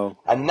it. Wow.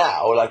 And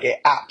now,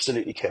 it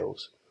absolutely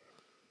kills.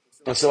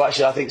 And so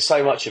actually I think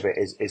so much of it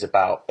is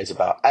about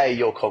A,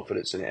 your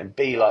confidence in it, and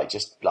B,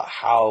 just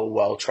how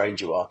well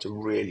trained you are to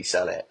really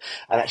sell it.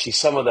 And actually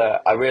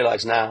I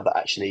realise now that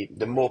actually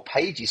the more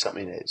pagey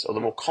something is, or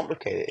the more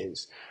complicated it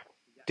is,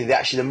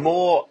 the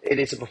more it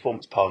is a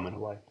performance poem in a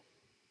way.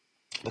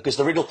 Because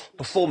the real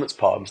performance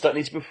poems don't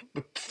need to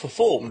be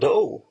performed at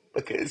all,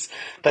 because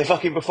they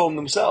fucking perform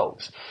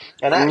themselves.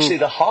 And actually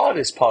the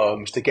hardest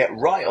poems to get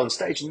right on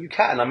stage, and you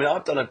can,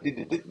 I've done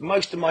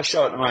most of my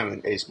show at the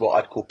moment is what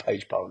I'd call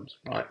page poems,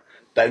 right?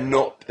 They're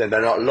not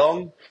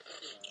long,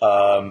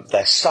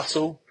 they're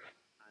subtle,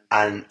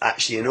 and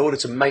actually in order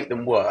to make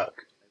them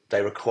work,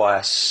 they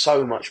require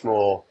so much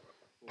more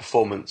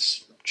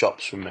performance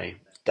chops from me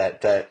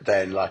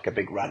than like a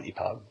big ranty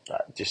poem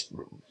that just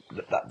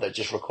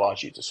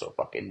requires you to sort of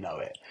fucking know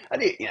it and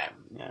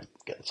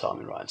get the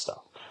timing right and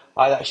stuff.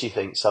 I actually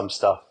think some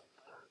stuff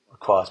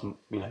requires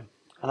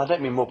And I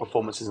don't mean more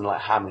performances and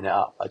like hamming it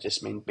up. I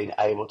just mean being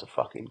able to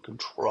fucking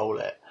control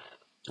it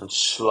and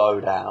slow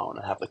down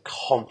and have the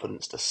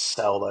confidence to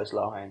sell those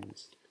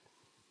lines.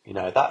 You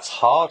know, that's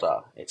harder.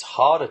 It's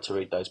harder to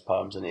read those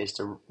poems than it is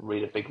to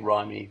read a big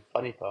rhymey,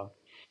 funny poem.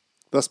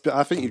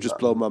 I think you've just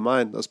blown my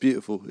mind. That's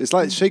beautiful. It's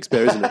like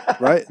Shakespeare, isn't it?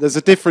 Right? There's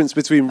a difference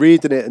between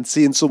reading it and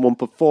seeing someone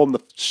perform the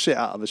shit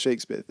out of a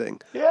Shakespeare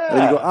thing. Yeah. And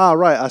then you go,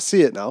 right, I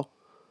see it now.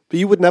 But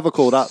you would never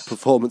call that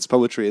performance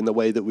poetry in the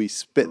way that we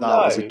spit that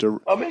out as a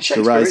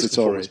Shakespeare is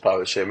performance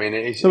poetry. I mean,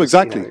 it's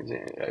exactly.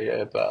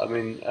 Yeah, but I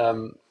mean,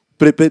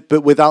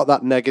 but without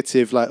that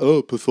negative, like,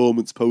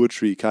 performance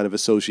poetry kind of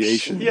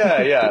association.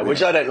 Yeah.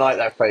 Which I don't like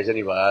that phrase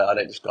anyway. I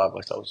don't describe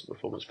myself as a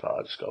performance poet.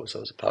 I describe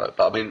myself as a poet.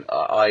 But I mean,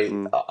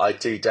 I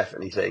do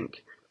definitely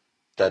think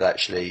that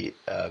actually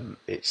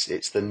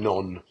it's the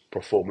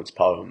non-performance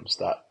poems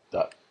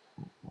that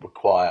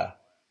require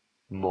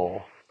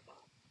more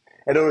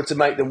in order to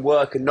make them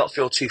work and not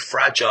feel too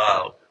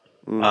fragile.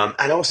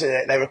 And also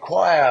they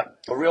require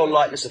a real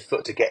lightness of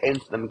foot to get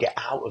into them and get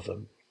out of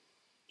them.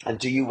 And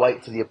do you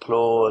wait for the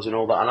applause and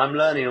all that? And I'm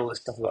learning all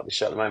this stuff about the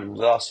show at the moment.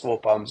 The last 4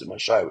 poems in my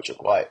show, which are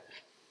quite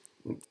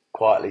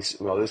quietly,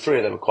 well, the 3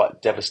 of them are quite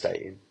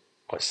devastating,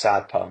 quite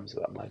sad poems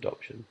about my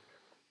adoption.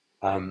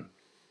 And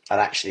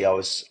actually I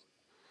was,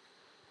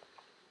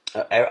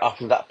 up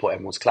to that point,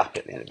 everyone's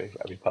clapping at the end of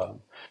every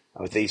poem.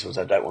 And with these ones,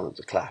 I don't want them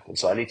to clap. And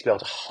so I need to be able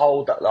to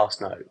hold that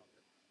last note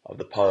of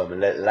the poem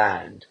and let it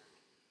land,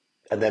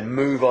 and then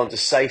move on to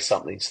say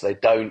something so they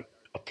don't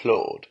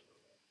applaud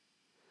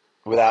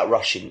without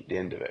rushing at the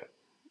end of it.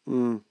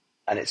 And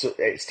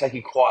it's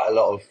taking quite a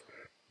lot of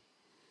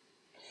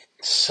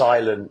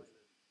silent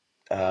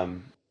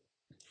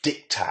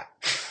diktat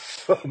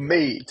for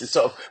me to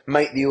sort of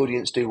make the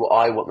audience do what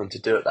I want them to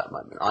do at that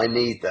moment. I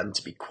need them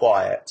to be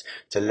quiet,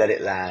 to let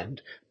it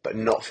land, but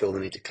not feel the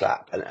need to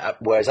clap. And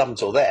whereas up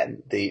until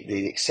then,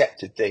 the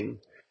accepted thing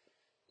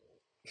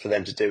for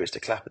them to do is to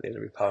clap at the end of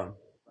every poem.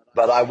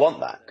 But I want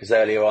that because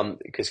earlier on,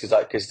 because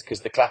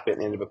the clapping at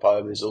the end of a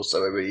poem is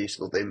also a really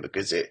useful thing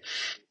because it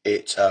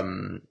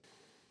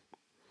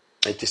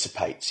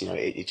dissipates, you know,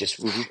 it just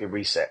it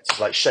resets. It's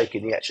like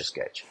shaking the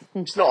Etch-a-Sketch.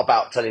 It's not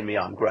about telling me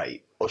I'm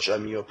great or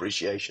showing me your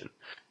appreciation.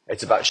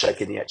 It's about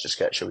shaking the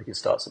Etch-a-Sketch so we can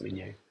start something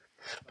new.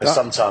 But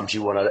sometimes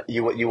you want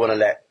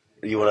to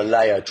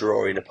layer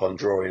drawing upon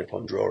drawing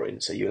upon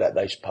drawing, so you let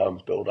those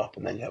poems build up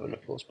and then you have an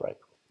applause break.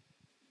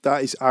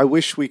 I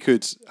wish we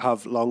could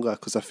have longer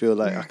because I feel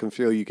like I can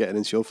feel you getting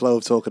into your flow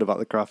of talking about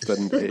the craft,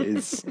 and it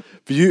is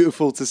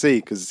beautiful to see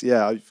because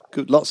I've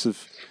got lots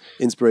of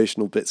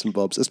inspirational bits and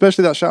bobs,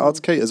 especially that shout out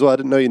to Kate as well. I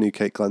didn't know you knew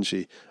Kate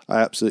Clancy.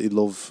 I absolutely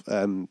love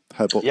her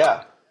book.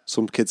 Yeah.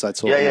 Some kids I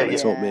taught they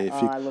taught me.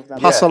 If you I love that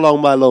pass book.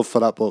 along my love for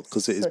that book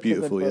because it is Such a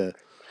beautiful. good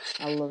book.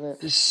 I love it.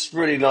 It's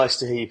really nice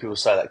to hear people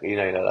say that. You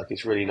know, like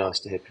it's really nice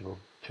to hear people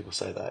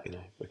say that. You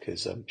know,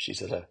 because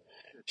she's had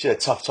a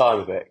tough time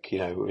of it. You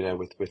know,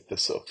 with the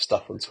sort of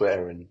stuff on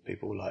Twitter and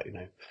people like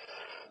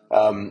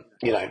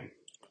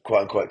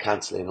quote unquote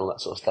cancelling and all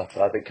that sort of stuff.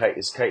 But I think Kate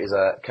is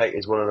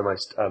one of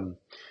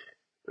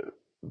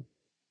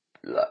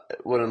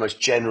the most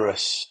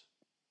generous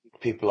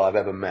people I've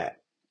ever met.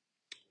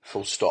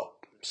 Full stop.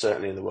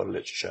 Certainly in the world of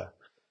literature.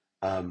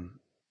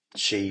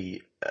 She's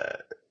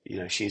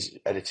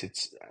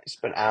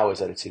spent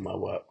hours editing my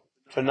work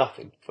for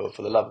nothing, for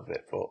the love of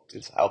it,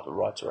 to help the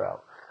writer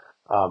out.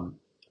 I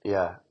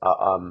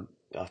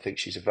think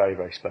she's a very,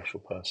 very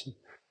special person.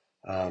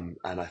 And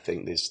I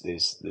think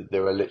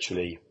there are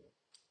literally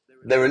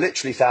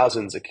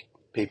thousands of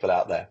people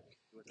out there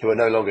who are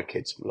no longer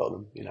kids, a lot of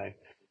them, you know,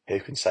 who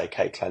can say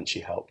Kate Clancy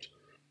helped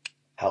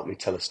me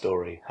tell a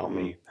story, help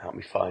me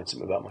find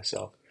something about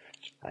myself.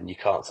 And you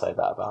can't say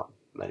that about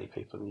many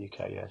people in the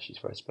UK. Yeah, she's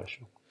very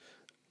special.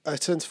 I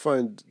tend to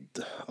find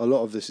a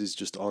lot of this is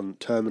just on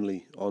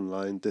terminally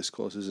online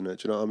discourse, isn't it?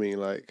 Do you know what I mean?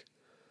 Like,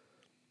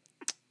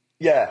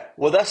 yeah.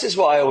 Well, that's just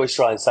what I always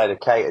try and say to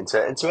Kate and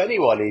to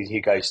anyone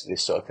who goes to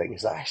this sort of thing.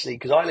 Is that actually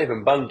because I live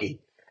in Bungay,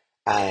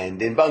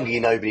 and in Bungay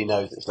nobody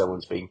knows that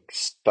someone's been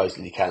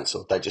supposedly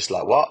cancelled. They're just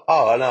like, what?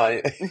 Oh, I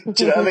know.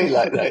 Do you know what I mean?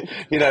 Like,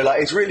 you know,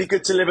 like it's really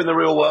good to live in the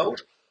real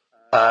world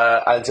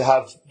and to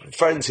have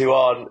friends who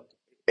aren't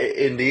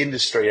in the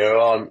industry or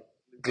aren't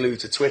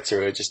glued to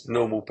Twitter are just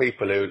normal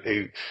people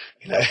who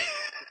you know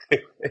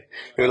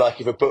who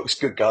like if a book's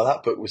good, go,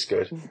 that book was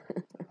good.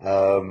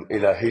 You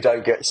know, who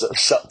don't get sort of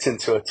sucked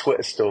into a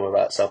Twitter storm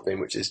about something,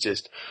 which is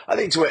just, I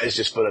think Twitter is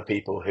just full of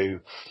people who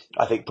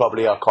I think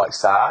probably are quite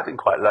sad and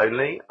quite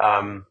lonely.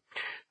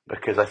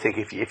 Because I think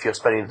if you're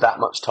spending that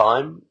much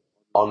time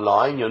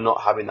online, you're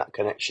not having that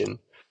connection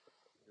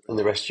in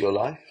the rest of your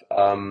life.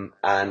 And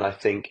I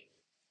think,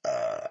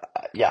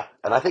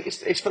 and I think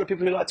it's full of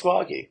people who like to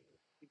argue,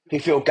 who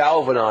feel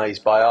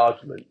galvanised by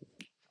argument.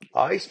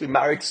 I used to be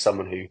married to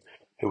someone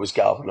who was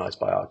galvanised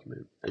by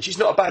argument, and she's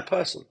not a bad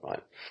person,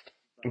 right?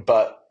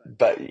 But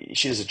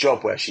she does a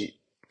job where she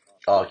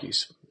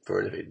argues for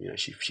a living. You know,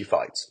 she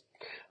fights,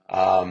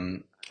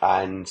 and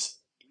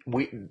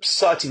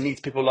society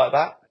needs people like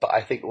that. But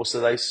I think also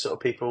those sort of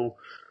people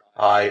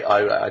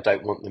I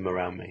don't want them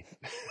around me.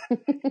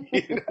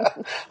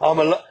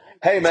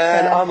 Hey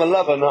man, I'm a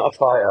lover, not a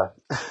fighter.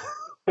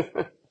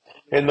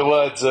 In the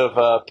words of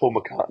Paul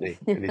McCartney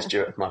in his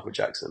duet with Michael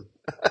Jackson.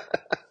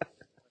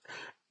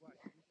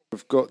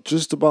 We've got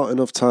just about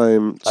enough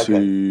time Okay.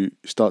 to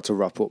start to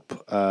wrap up,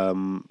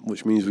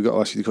 which means we've got to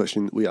ask you the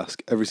question that we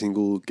ask every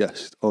single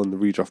guest on the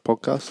Redraft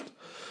podcast,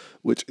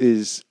 which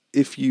is,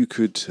 if you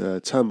could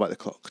turn back the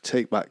clock,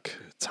 take back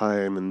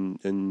time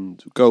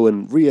and go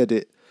and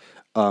re-edit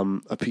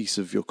a piece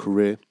of your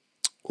career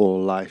or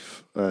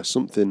life,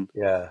 something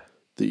that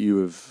you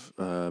have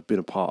been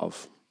a part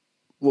of,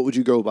 what would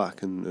you go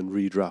back and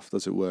redraft,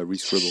 as it were,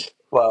 re-scribble?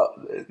 Well,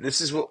 this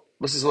is one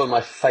of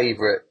my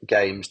favourite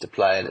games to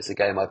play, and it's a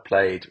game I've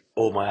played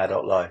all my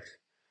adult life,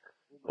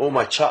 all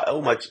my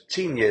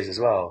teen years as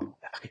well.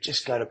 I could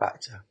just go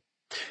back to,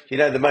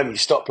 the moment you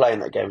stop playing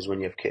that game is when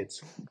you have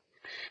kids,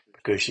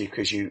 because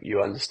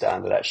you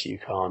understand that actually you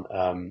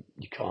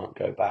can't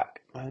go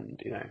back,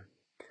 and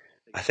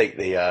I think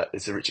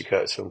there's a Richard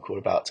Curtis film called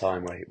About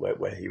Time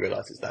where he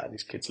realises that and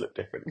his kids look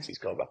different because he's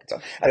gone back in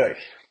time. Anyway,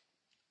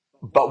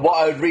 but what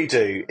I would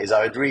redo is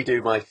I would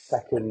redo my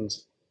second.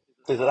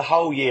 So the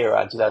whole year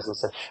around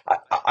 2007,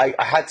 I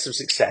had some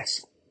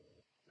success.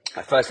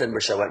 My first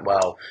Edinburgh show went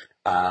well.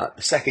 The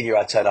second year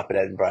I turned up in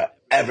Edinburgh,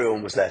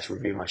 everyone was there to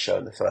review my show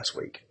in the first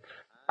week.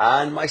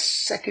 And my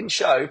second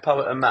show,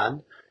 Poet and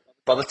Man,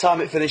 by the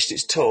time it finished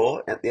its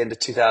tour at the end of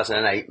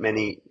 2008,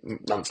 many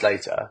months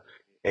later,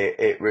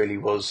 it really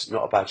was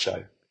not a bad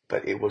show,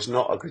 but it was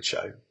not a good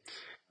show.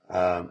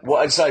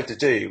 What I decided to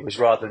do was,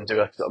 rather than do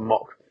a sort of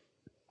mock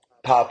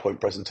PowerPoint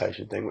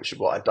presentation thing, which is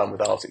what I'd done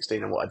with R16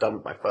 and what I'd done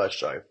with my first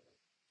show,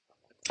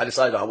 I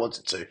decided I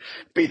wanted to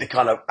be the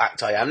kind of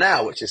actor I am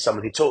now, which is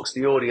someone who talks to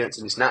the audience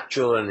and is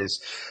natural and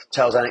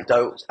tells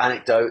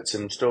anecdotes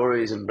and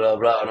stories and blah,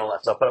 blah, and all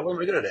that stuff, but I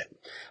wasn't very good at it.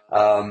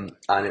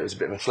 And it was a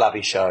bit of a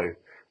flabby show,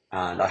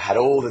 and I had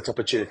all the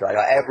opportunity. Like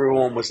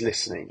everyone was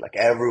listening.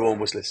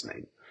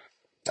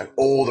 Like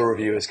all the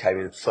reviewers came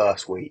in the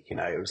first week,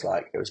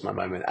 it was my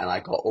moment, and I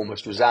got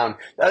almost resound.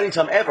 The only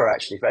time ever,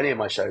 actually, for any of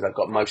my shows, I've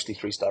got mostly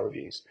 3-star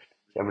reviews.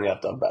 Generally,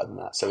 I've done better than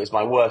that. So it's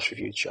my worst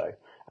reviewed show,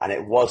 and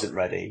it wasn't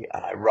ready,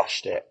 and I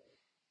rushed it.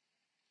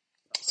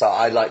 So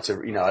I'd like to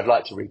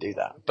redo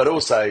that. But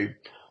also,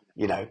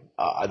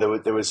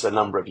 there was a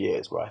number of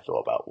years where I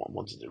thought about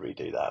wanting to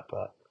redo that.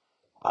 But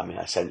I mean,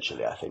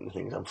 essentially, I think the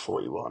thing is, I'm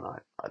 41.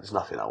 There's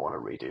nothing I want to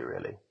redo,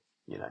 really.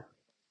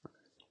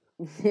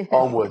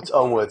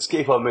 Onwards.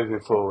 Keep on moving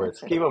forward.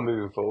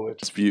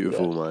 It's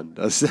beautiful, man.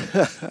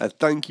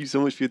 Thank you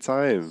so much for your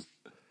time.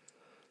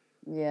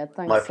 Yeah,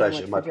 thanks. My so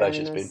pleasure. Much My for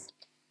pleasure. joining It's us.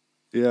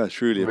 been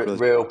Truly a pleasure.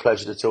 real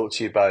pleasure to talk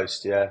to you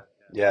both.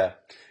 Yeah.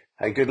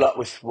 And good luck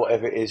with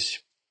whatever it is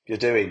you're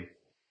doing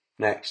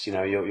next.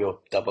 Your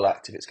double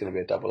act, if it's going to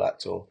be a double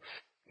act, or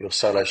your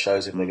solo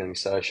shows if they're going to be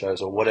solo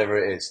shows, or whatever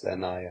it is.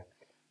 Then I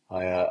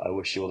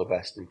wish you all the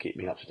best and keep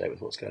me up to date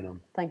with what's going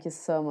on. Thank you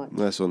so much.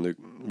 Nice one, Luke.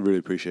 Really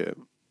appreciate it.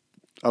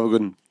 Have a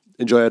good one.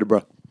 Enjoy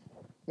Edinburgh.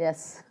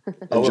 Yes.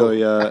 Enjoy.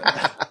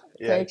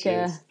 Take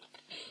care.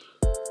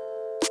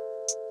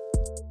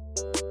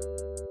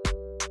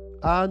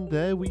 And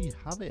there we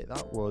have it.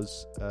 That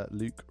was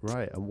Luke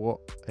Wright, and what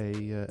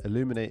a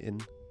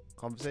illuminating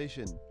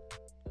conversation.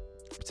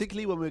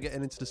 Particularly when we were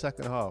getting into the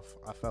second half,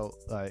 I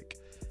felt like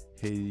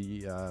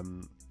he'd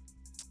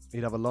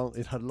had a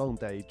long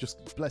day.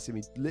 Just bless him,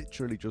 he'd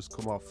literally just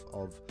come off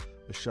of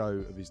a show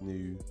of his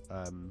new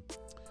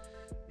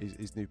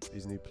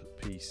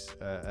piece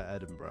at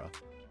Edinburgh,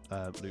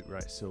 Luke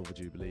Wright's Silver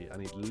Jubilee,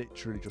 and he'd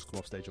literally just come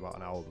off stage about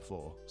an hour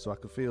before. So I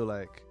could feel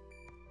like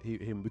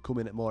him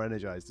becoming more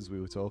energized as we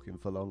were talking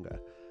for longer,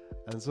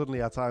 and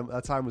suddenly our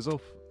time was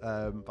up.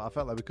 But I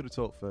felt like we could have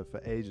talked for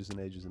ages and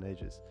ages and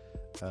ages.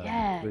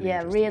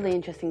 Really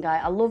interesting guy.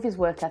 I love his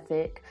work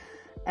ethic.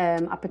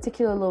 I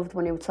particularly loved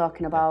when he was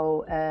talking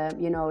about,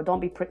 don't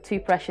be too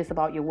precious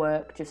about your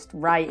work. Just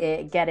write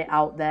it, get it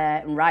out there,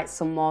 and write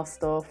some more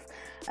stuff.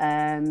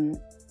 And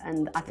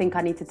I think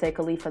I need to take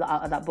a leaf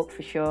out of that book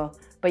for sure.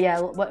 But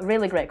yeah,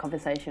 really great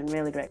conversation,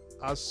 really great.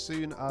 As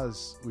soon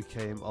as we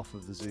came off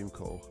of the Zoom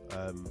call,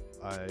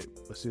 as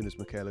soon as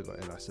Michaela got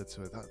in, I said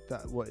to her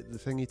the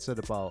thing he'd said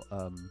about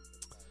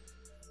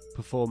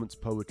performance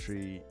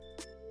poetry.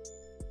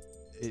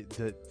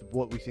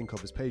 What we think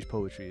of as page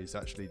poetry is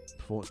actually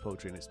performance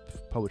poetry, and it's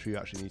poetry you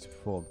actually need to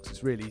perform, because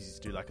it's really easy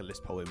to do like a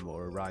list poem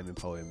or a rhyming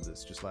poem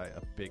that's just like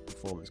a big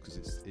performance because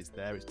it's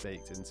there, it's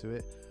baked into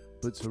it.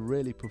 But to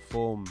really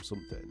perform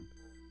something,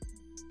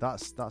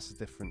 that's a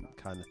different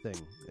kind of thing,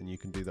 and you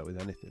can do that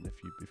with anything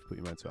if you put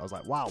your mind to it. I was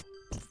like, wow,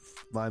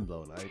 mind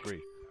blown. I agree.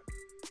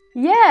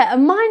 Yeah,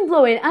 mind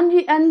blowing,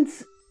 and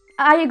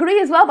I agree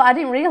as well. But I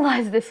didn't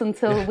realise this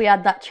until we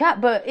had that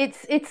chat. But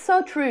it's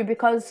so true,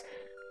 because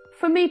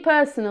for me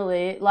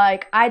personally,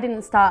 like, I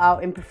didn't start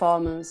out in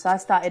performance. I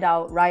started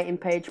out writing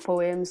page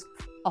poems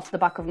off the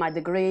back of my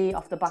degree,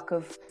 off the back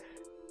of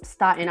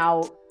starting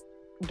out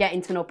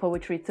getting to know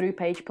poetry through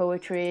page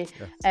poetry.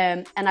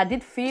 And I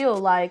did feel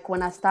like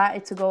when I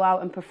started to go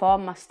out and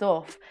perform my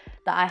stuff,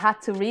 that I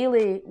had to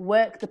really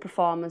work the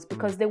performance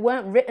because they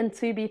weren't written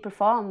to be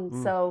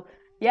performed. So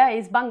yeah,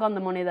 he's bang on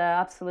the money there,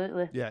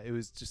 absolutely. Yeah, it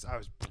was just,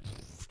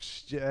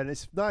 yeah, and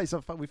it's nice. I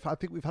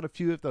think we've had a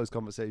few of those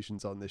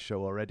conversations on this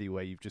show already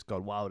where you've just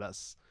gone, wow,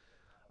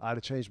 I had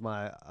to change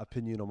my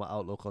opinion on my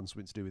outlook on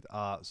something to do with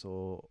arts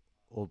or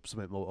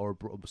something more, or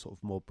a sort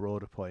of more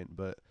broader point.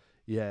 But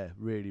yeah,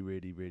 really,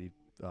 really, really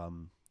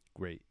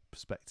great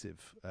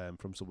perspective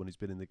from someone who's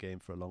been in the game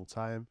for a long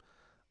time,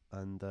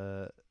 and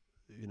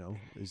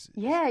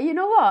yeah, you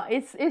know what?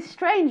 It's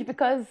strange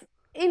because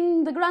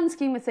in the grand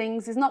scheme of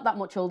things, he's not that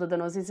much older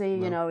than us, is he?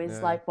 No, you know, he's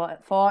like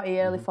what 40,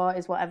 early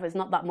 40s, whatever. He's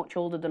not that much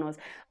older than us.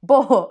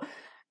 But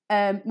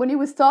when he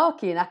was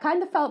talking, I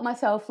kind of felt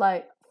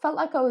like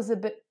I was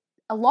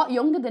a lot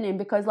younger than him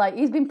because like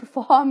he's been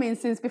performing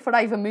since before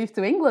I even moved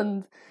to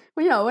England.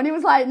 You know, when he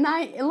was like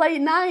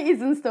late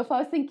 90s and stuff, I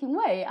was thinking,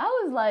 wait, I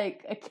was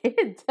like a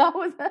kid.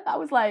 I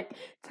was like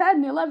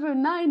 10,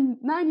 11,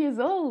 9 years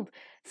old.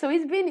 So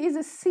he's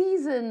a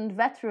seasoned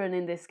veteran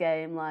in this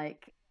game.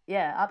 Like,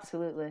 yeah,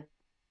 absolutely.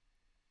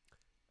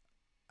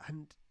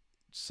 And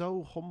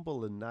so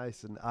humble and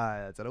nice, and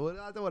I don't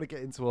want to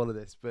get into all of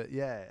this, but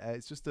yeah,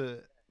 it's just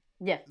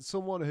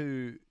someone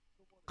who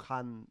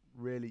can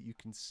really, you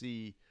can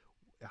see,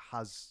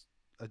 has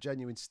a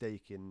genuine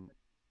stake in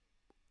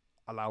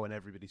allowing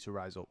everybody to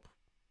rise up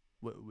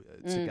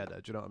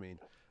together. Do you know what I mean?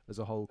 As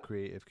a whole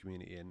creative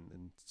community,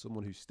 and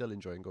someone who's still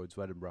enjoying going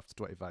to Edinburgh after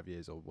 25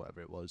 years or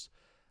whatever it was.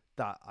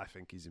 That I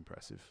think is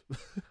impressive.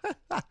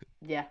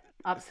 Yeah,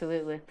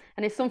 absolutely.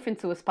 And it's something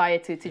to aspire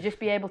to just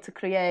be able to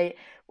create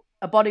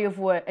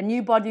a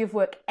new body of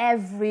work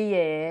every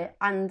year,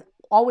 and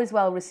always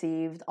well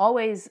received,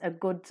 always a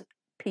good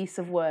piece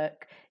of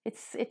work.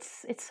 It's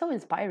so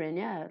inspiring,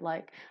 yeah.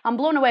 Like, I'm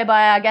blown away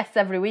by our guests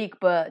every week,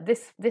 but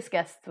this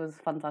guest was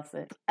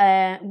fantastic.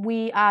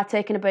 We are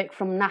taking a break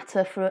from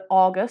Natter for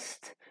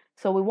August,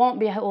 so we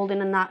won't be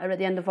holding a Natter at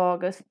the end of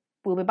August.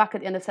 We'll be back at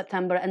the end of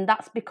September, and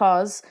that's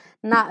because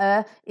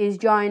Natter is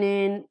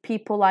joining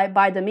people like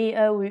By the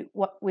Meter,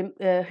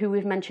 who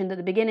we've mentioned at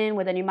the beginning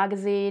with a new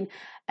magazine,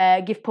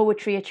 Give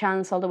Poetry a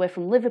Chance all the way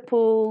from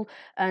Liverpool,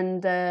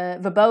 and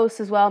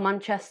Verbose as well,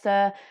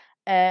 Manchester.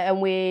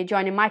 And we're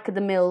joining Mike at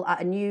the Mill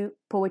at a new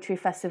poetry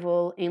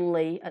festival in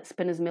Lee, at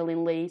Spinners Mill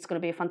in Lee. It's going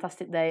to be a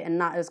fantastic day, and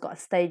Natter's got a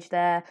stage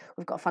there.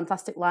 We've got a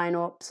fantastic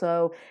lineup.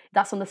 So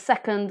that's on the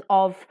 2nd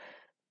of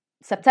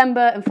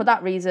September, and for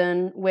that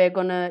reason, we're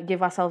going to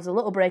give ourselves a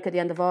little break at the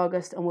end of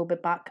August, and we'll be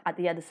back at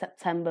the end of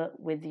September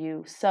with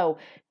you. So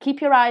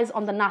keep your eyes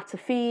on the Natter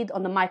feed,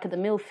 on the Mike at the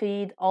Mill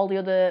feed, all the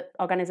other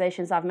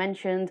organisations I've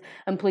mentioned,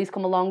 and please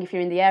come along if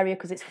you're in the area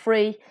because it's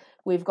free.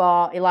 We've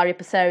got Ilaria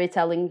Passeri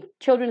telling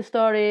children's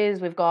stories.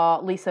 We've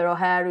got Lisa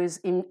O'Hare, who's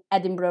in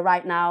Edinburgh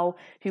right now,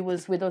 who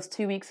was with us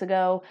 2 weeks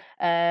ago.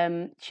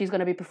 She's going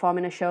to be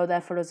performing a show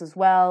there for us as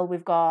well.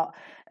 We've got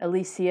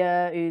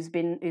Alicia, who's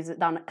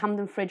down at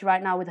Camden Fridge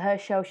right now with her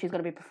show. She's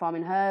going to be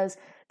performing hers.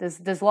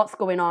 There's lots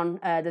going on.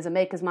 There's a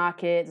makers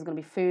market. There's going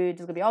to be food.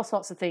 There's going to be all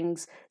sorts of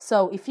things.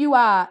 So if you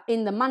are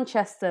in the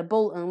Manchester,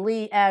 Bolton,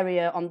 Lee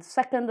area on the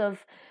 2nd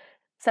of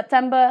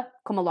September,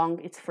 come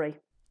along. It's free.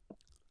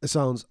 It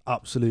sounds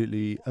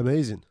absolutely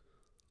amazing.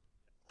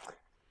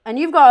 And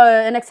you've got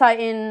an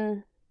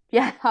exciting...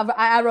 Yeah,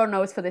 I wrote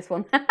notes for this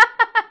one.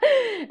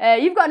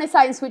 You've got an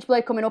exciting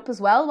Switchblade coming up as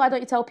well. Why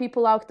don't you tell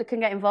people how they can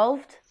get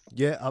involved?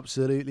 Yeah,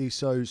 absolutely.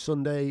 So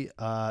Sunday,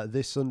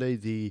 this Sunday,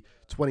 the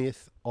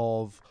 20th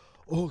of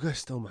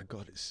August. Oh my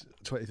God, it's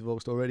 20th of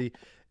August already.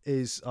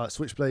 Is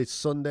Switchblade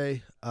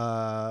Sunday.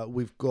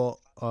 We've got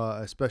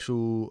a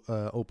special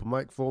open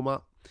mic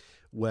format,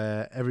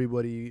 where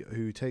everybody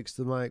who takes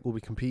the mic will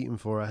be competing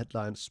for a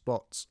headline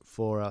spots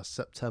for our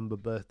September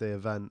birthday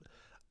event,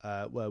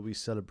 where we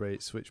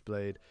celebrate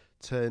Switchblade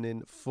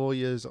turning 4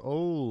 years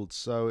old.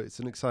 So it's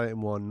an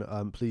exciting one.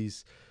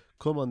 Please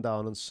come on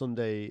down on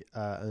Sunday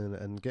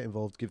and get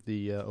involved. Give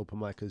the open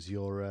micers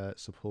your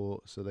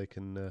support so they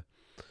can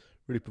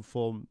really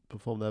perform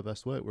their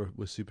best work.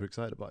 We're super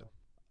excited about it.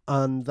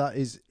 And that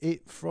is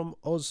it from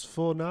us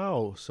for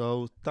now.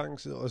 So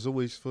thanks as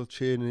always for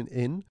tuning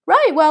in.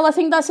 Right, well, I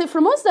think that's it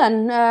from us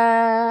then.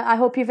 I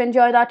hope you've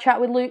enjoyed our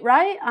chat with Luke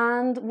Wright,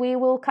 and we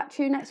will catch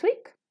you next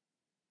week.